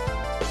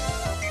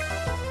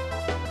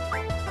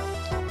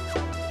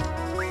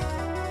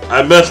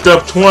 I messed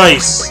up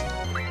twice.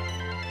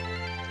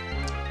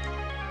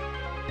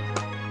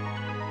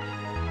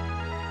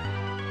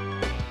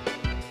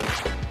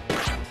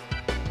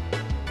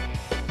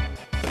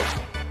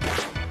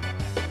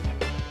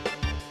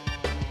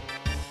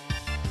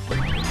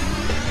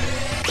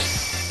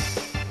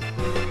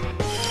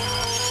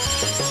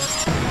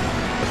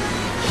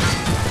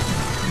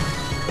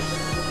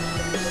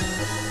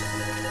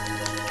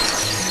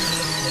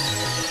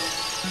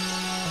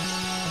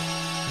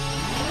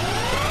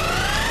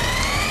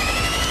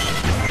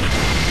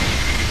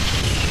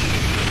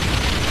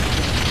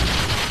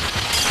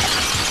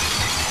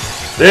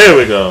 There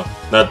we go.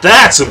 Now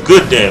that's some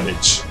good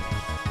damage.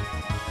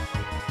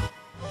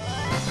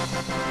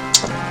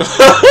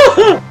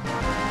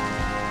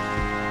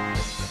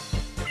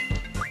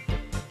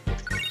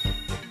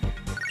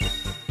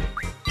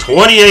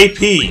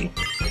 $20 AP.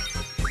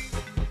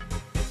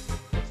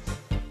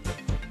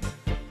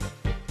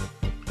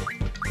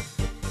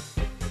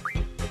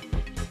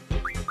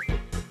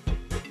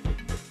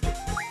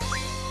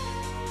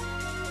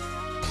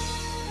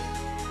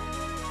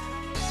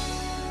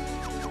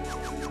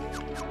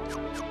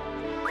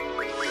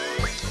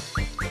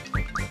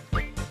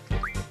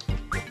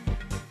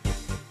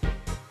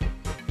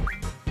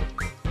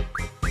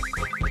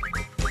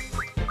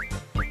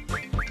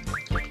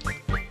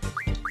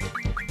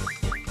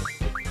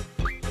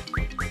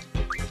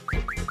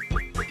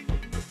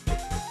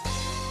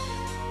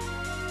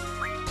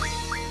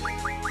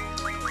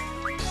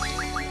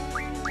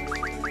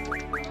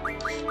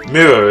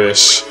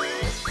 Mirror-ish.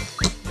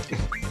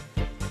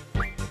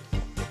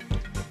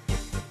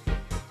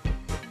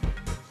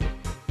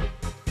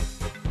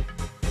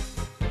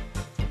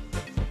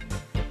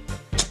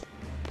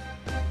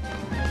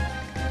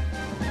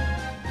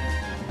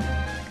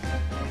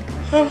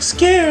 I was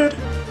scared.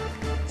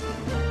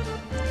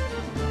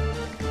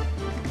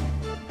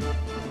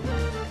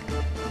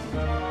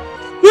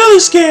 Really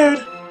scared.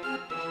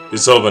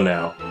 It's over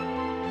now.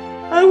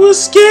 I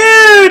was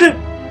scared.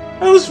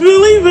 I was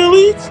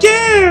really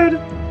scared.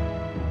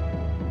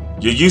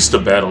 You're used to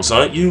battles,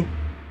 aren't you?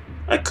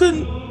 I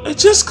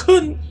just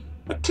couldn't.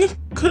 I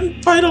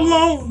couldn't fight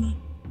alone.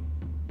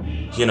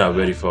 You're not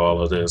ready for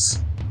all of this.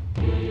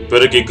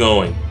 Better get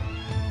going.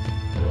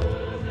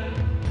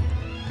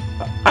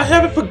 I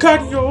haven't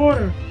forgotten your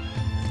order.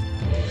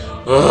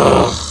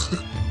 Ugh.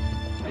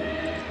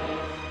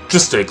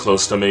 Just stay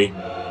close to me.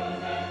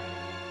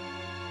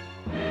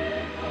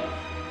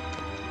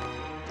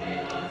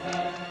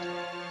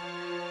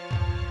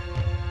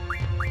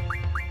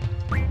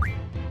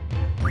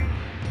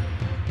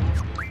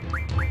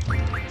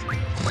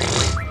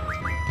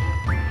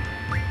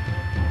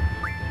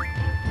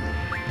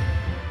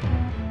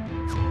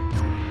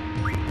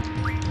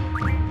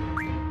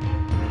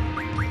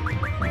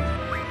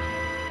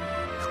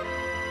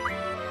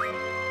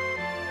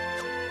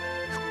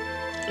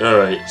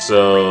 Alright,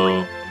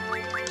 so...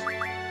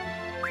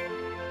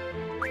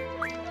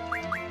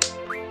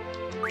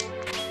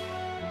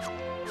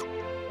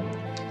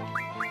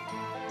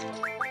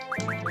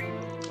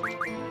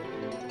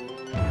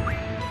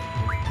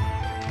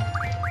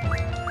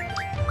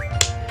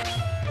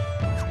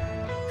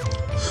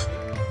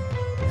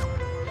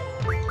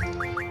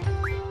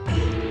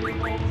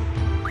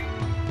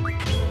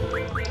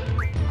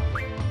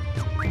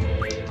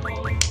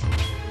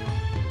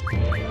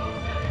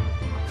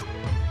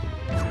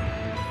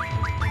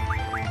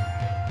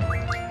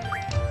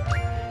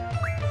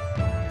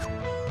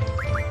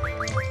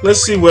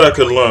 let's see what I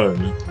could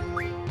learn.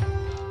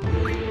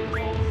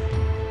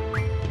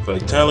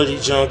 Vitality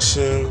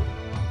Junction.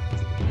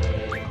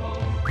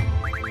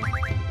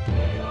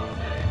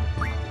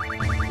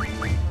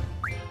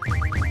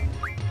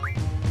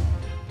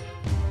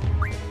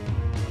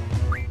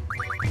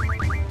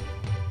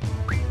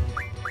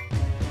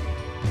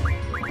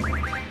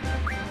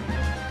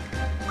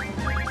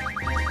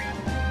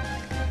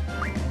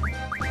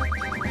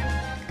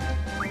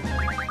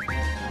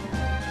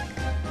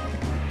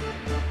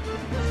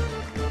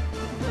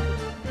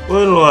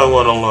 What do I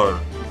want to learn?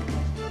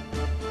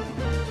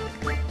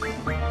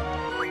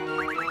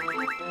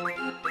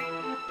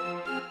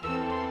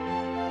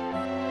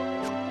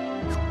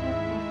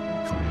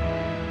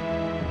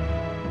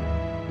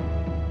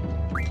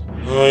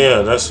 Oh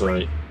yeah, that's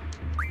right.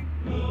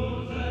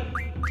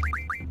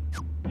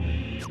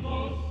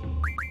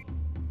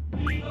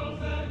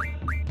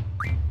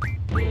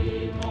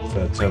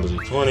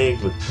 Vitality 20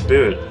 with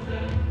Spirit.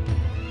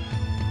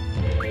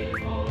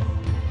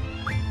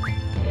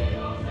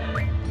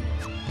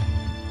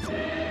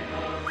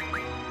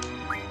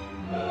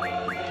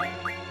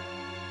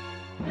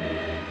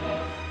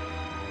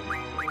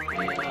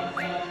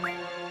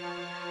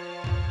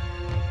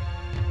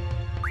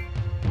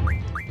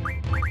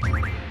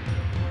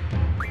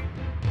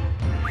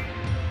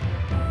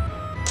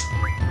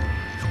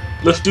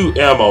 Let's do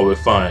ammo, we're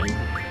fine.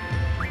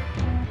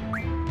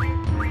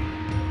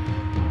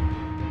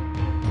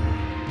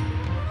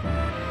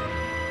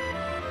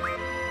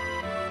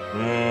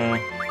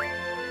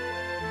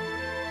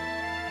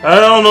 I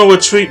don't know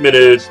what treatment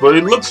is, but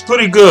it looks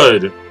pretty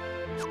good.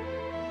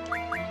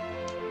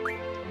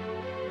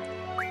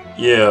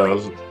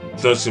 Yeah,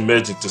 done some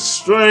magic to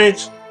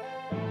strength.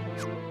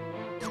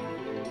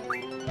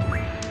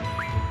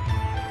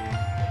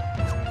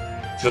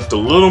 Just a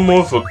little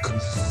more for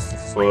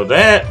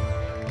that.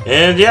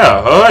 And yeah,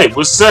 alright,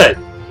 we're set.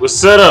 We're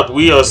set up.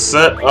 We are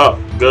set up.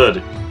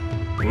 Good.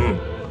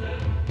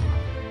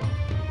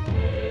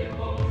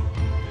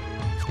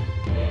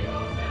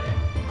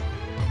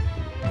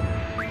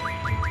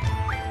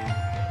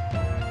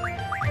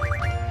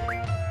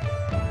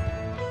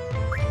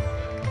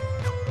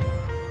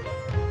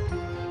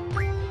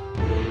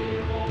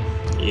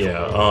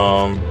 Yeah,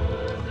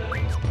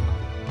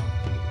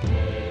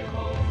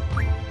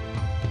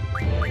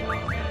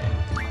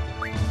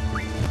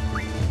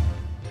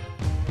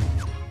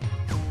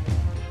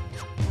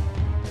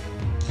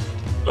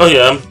 oh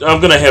yeah,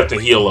 I'm gonna have to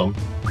heal him.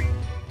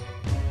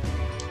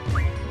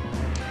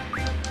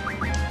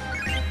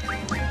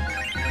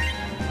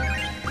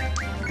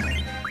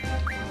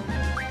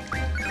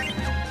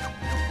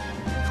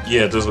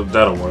 Yeah,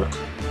 that'll work.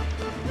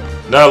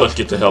 Now let's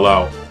get the hell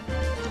out.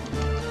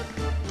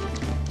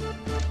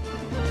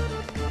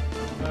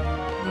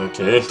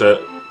 Okay, if that...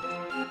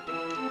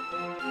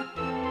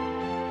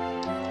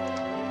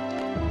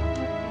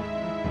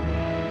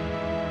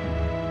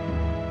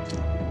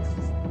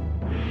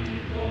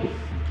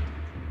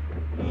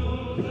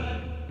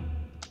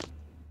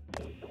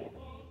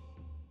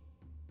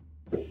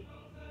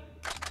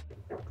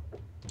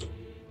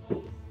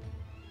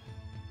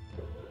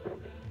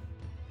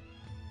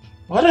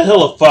 Why the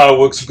hell are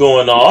fireworks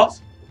going off?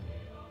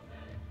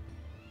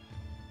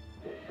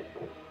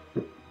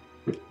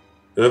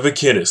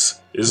 Evakinus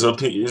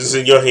is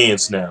in your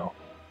hands now.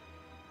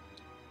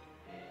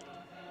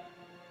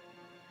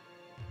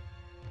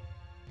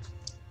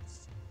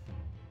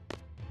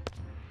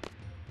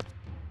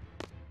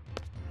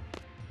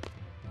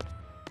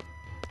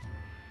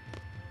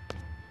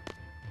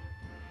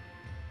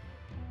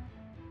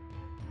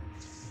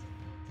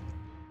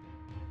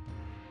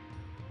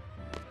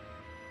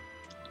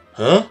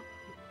 Huh?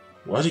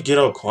 Why'd he get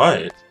all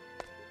quiet?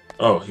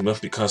 Oh, he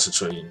must be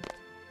concentrating.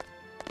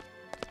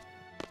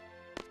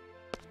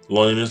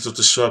 Loneliness of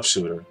the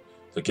sharpshooter.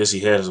 I guess he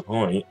has a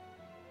point.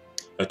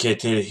 I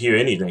can't hear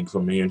anything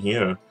from in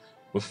here.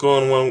 What's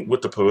going on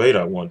with the parade,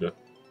 I wonder?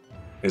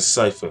 It's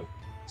Cypher,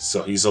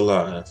 so he's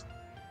alive.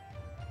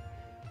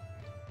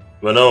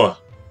 Manoa.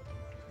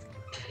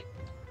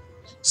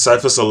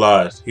 Cypher's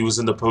alive. He was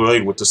in the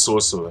parade with the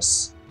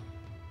sorceress.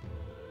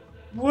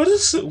 What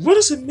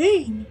does it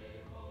mean?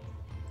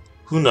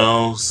 Who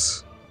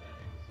knows?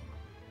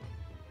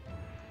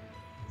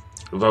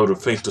 If I would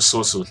have faced the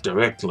sorcerer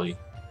directly,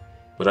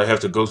 would I have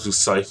to go through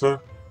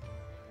Cypher?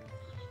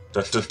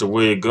 That's just the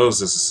way it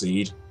goes as a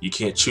seed. You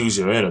can't choose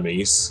your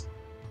enemies.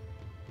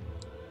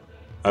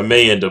 I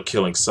may end up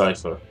killing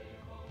Cypher.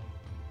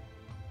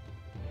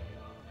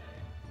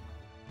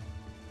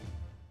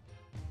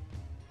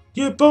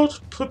 You're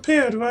both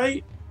prepared,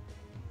 right?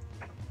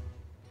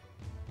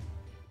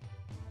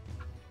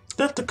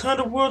 That's the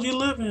kind of world you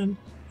live in.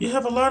 You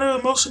have a lot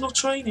of emotional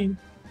training.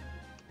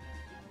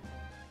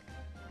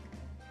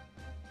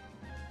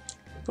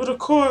 But of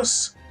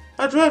course,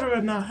 I'd rather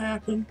it not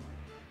happen.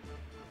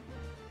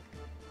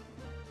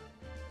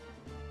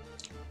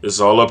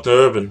 It's all up to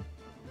Urban.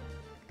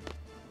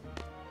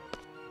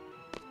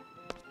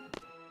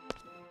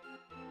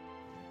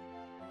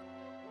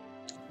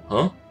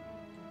 Huh?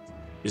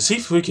 Is he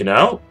freaking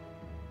out?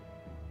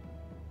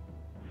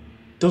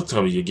 Don't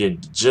tell me you're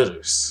getting the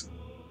jitters.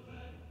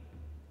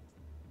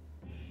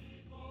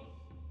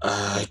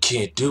 I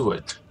can't do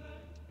it.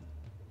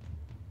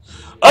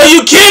 Are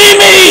you kidding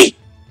me?!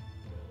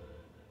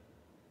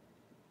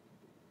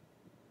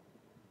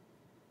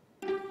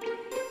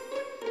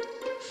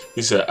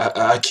 He said,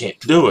 I can't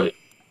do it.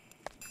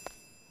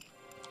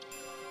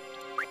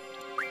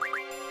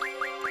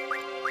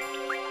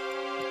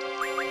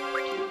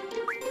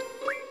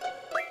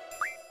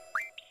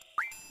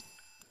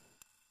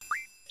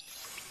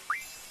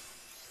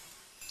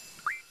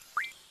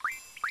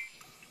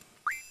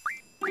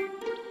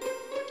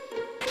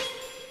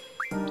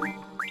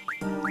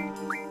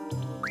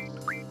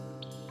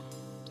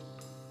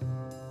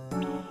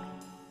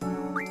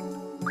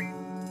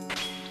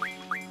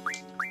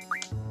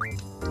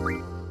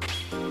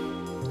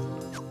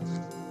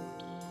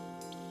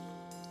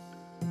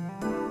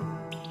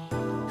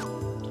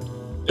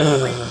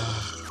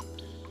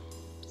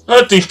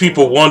 Aren't these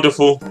people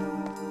wonderful?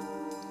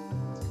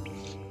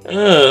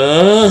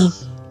 Uh,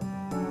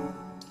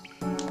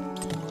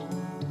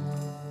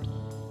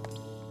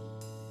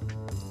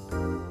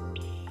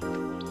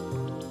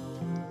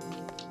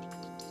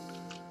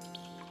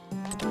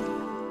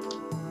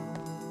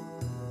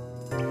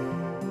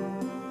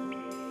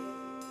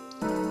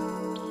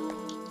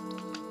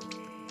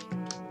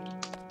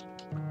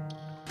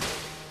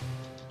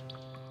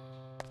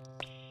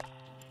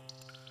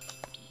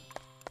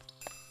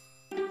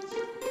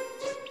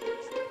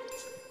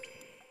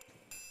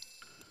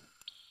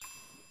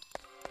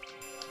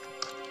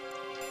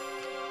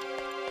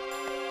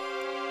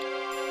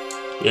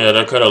 yeah,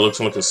 that kind of looks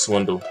like a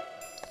swindle.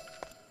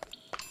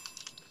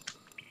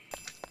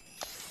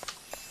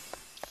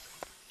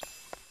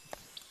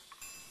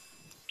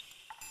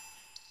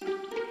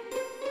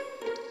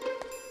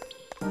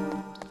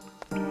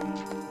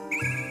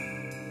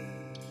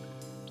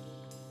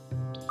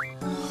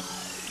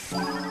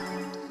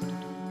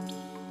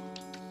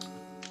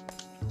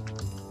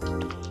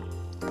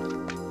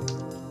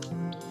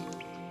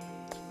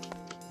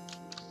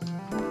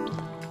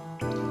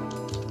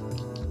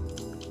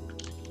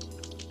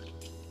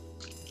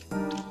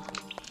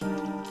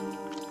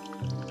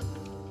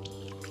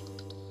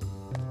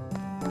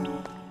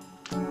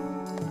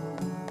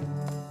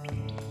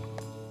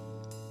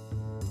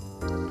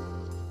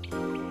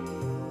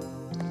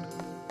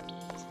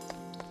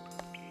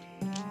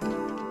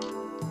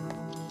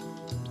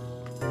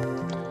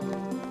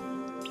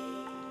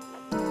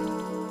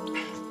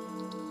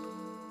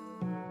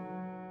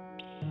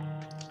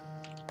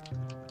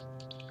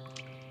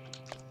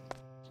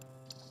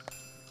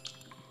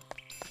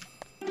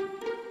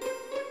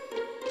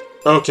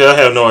 Okay, I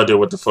have no idea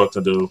what the fuck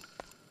to do.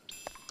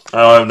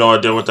 I have no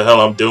idea what the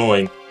hell I'm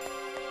doing.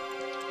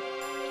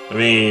 I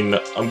mean,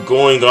 I'm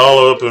going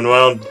all up and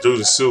around through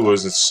the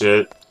sewers and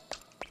shit.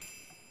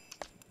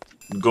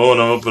 Going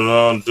up and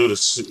around through the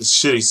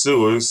shitty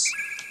sewers.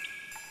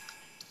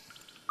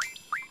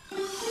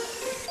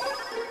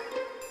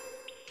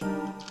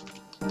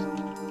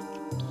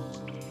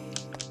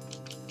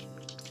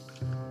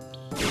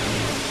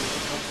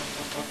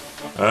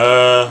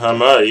 I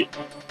might.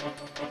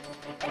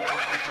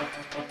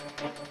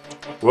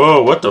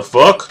 Whoa, what the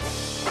fuck?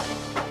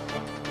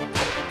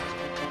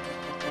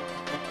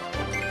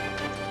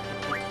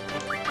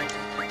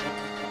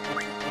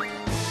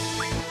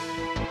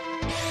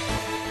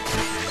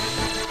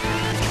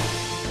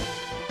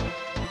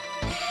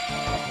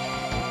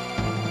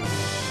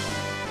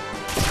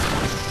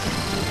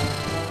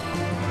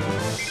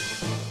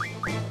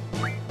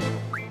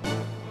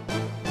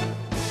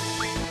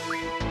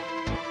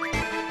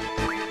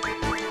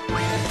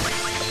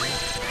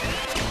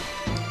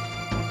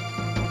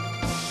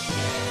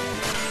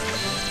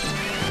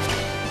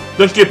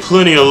 Let's get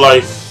plenty of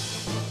life.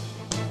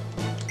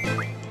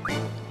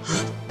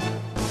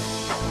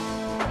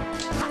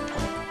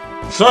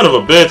 Son of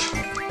a bitch.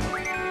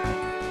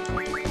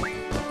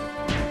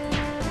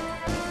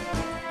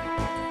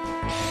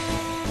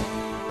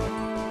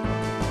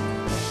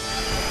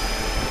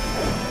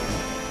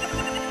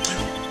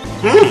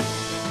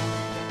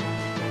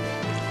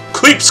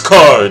 Creeps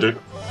card.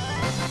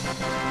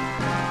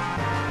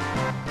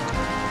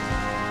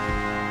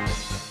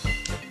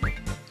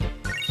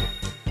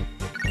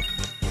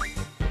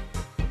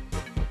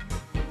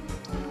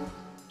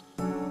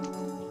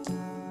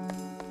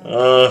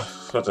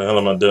 What the hell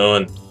am I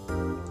doing?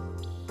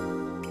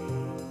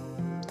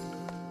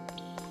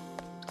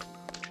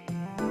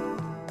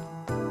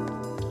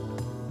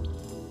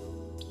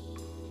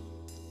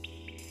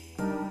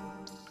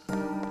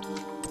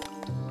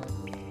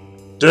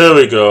 There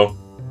we go.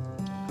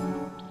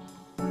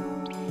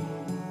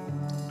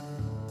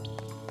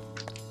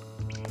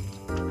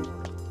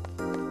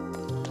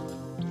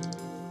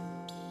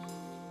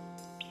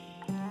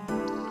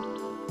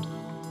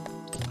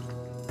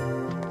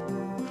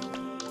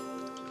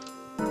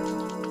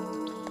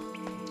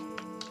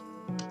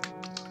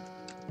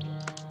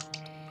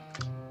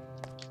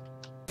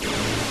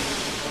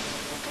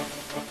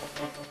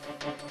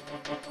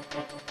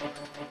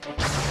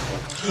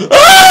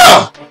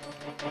 Ah!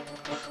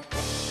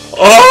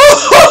 Oh!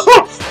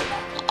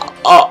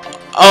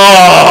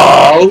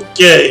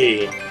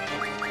 Okay.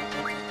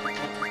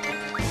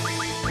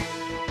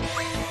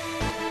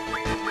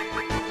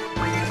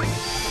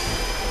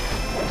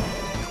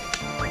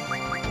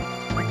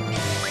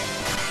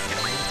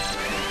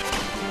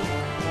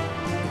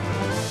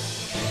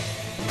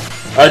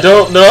 I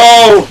don't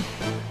know.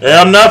 And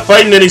I'm not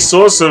fighting any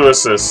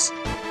sorceresses.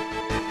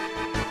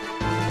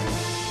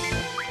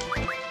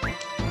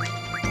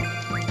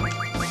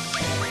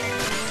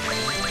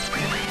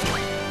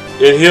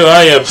 And here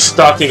I am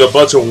stocking a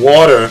bunch of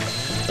water.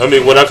 I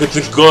mean, when I could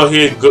just go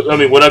ahead,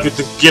 when I could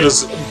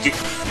just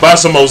buy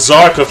some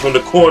Ozarka from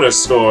the corner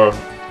store.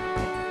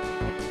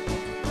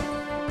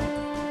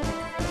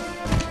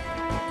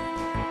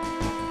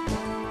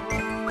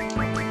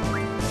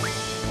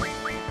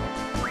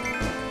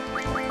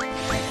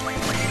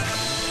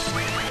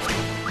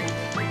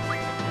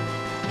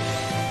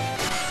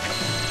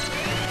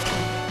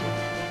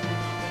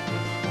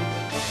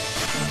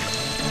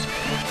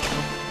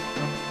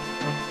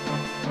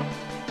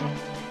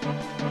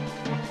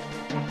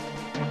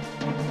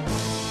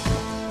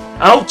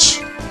 Ouch!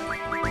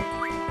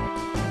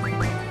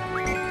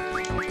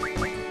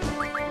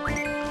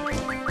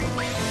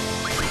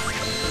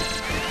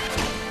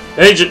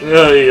 Hey,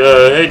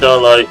 hey,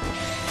 Donlight.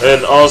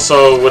 And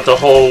also with the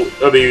whole,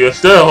 I mean, it's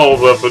still a whole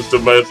reference to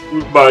my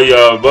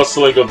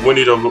rustling of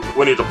Winnie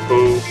the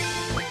Pooh.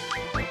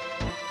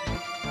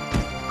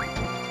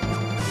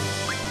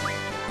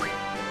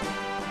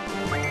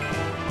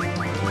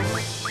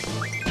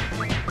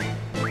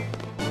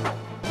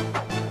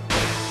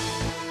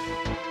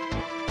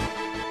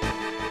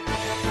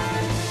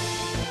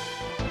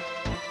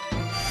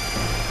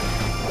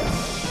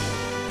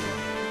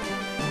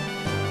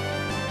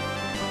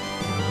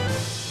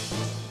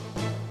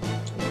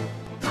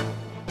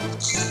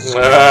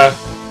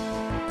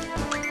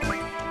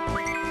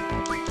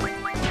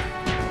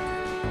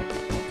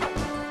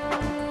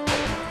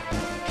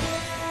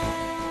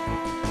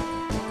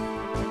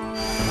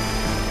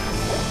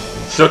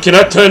 So can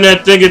I turn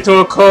that thing into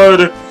a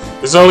card?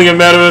 It's only a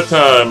matter of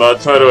time. I'll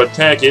try to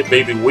attack it,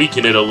 maybe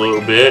weaken it a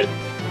little bit.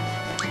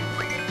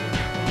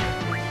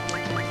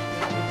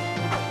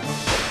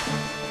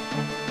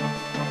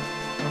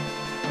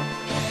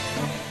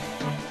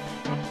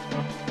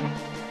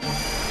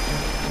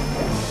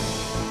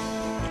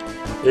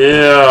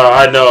 Yeah,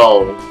 I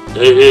know.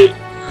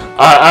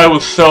 I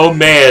was so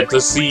mad to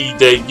see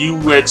that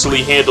you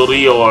actually handled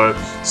Eeyore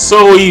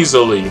so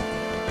easily.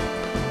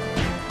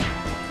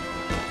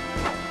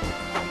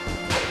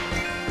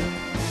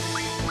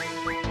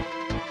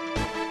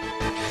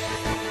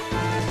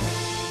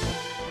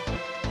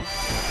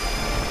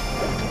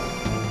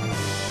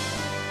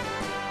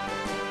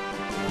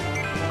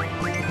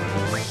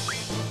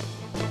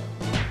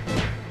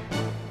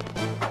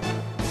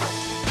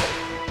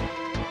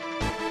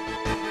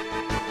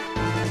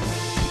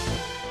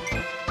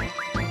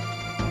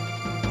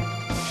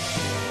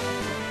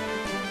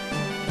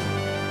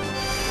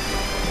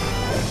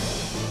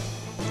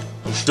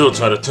 I'm still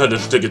trying to turn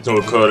this stick into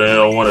a card, and I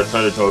don't want to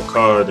turn it into a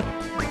card.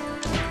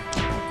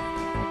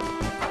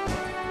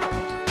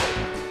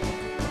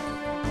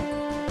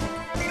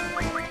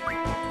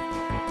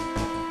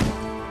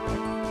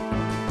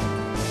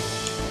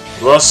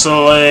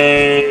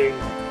 Rustling.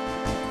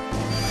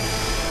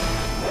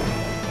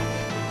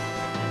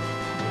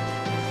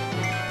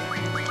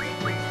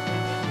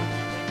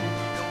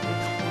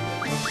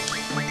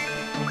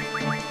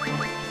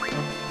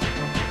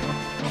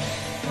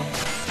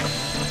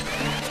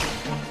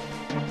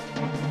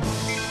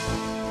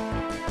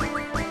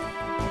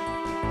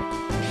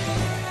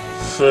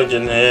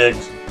 Friggin' heck.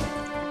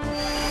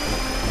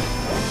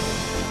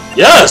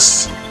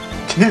 Yes!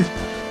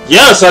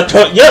 Yes,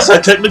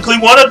 I technically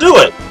want to do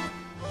it!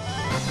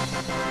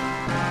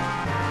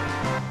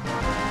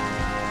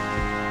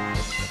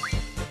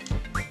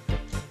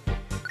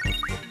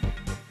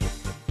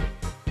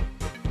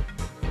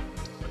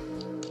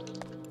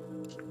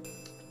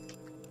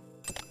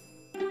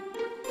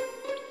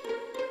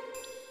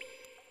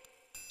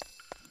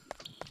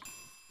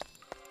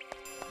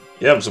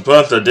 Yeah, I'm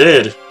surprised I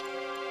did.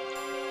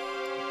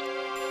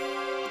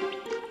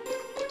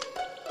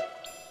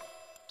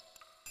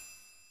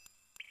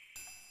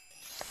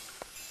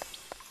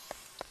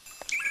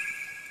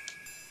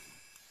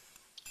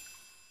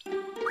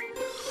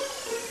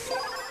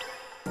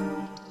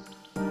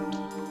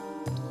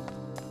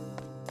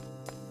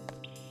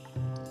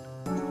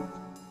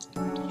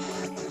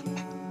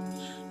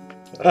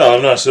 Oh,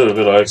 I'm not sure if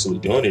it'll actually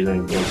do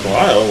anything for a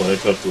while when it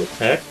comes to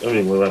attack. I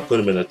mean, when I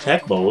put him in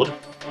attack mode.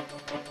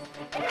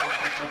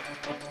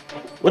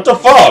 What the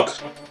fuck?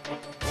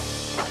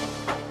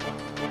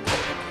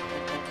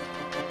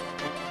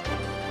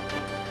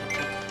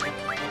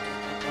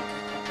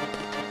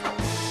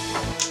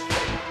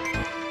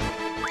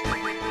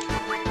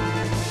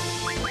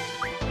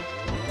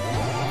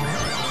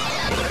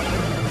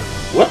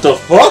 What the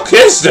fuck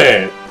is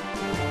that?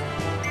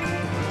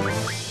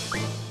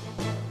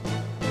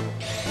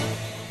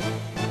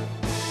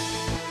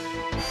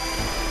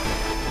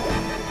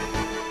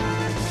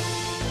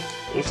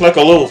 Looks like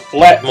a little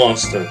flat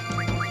monster.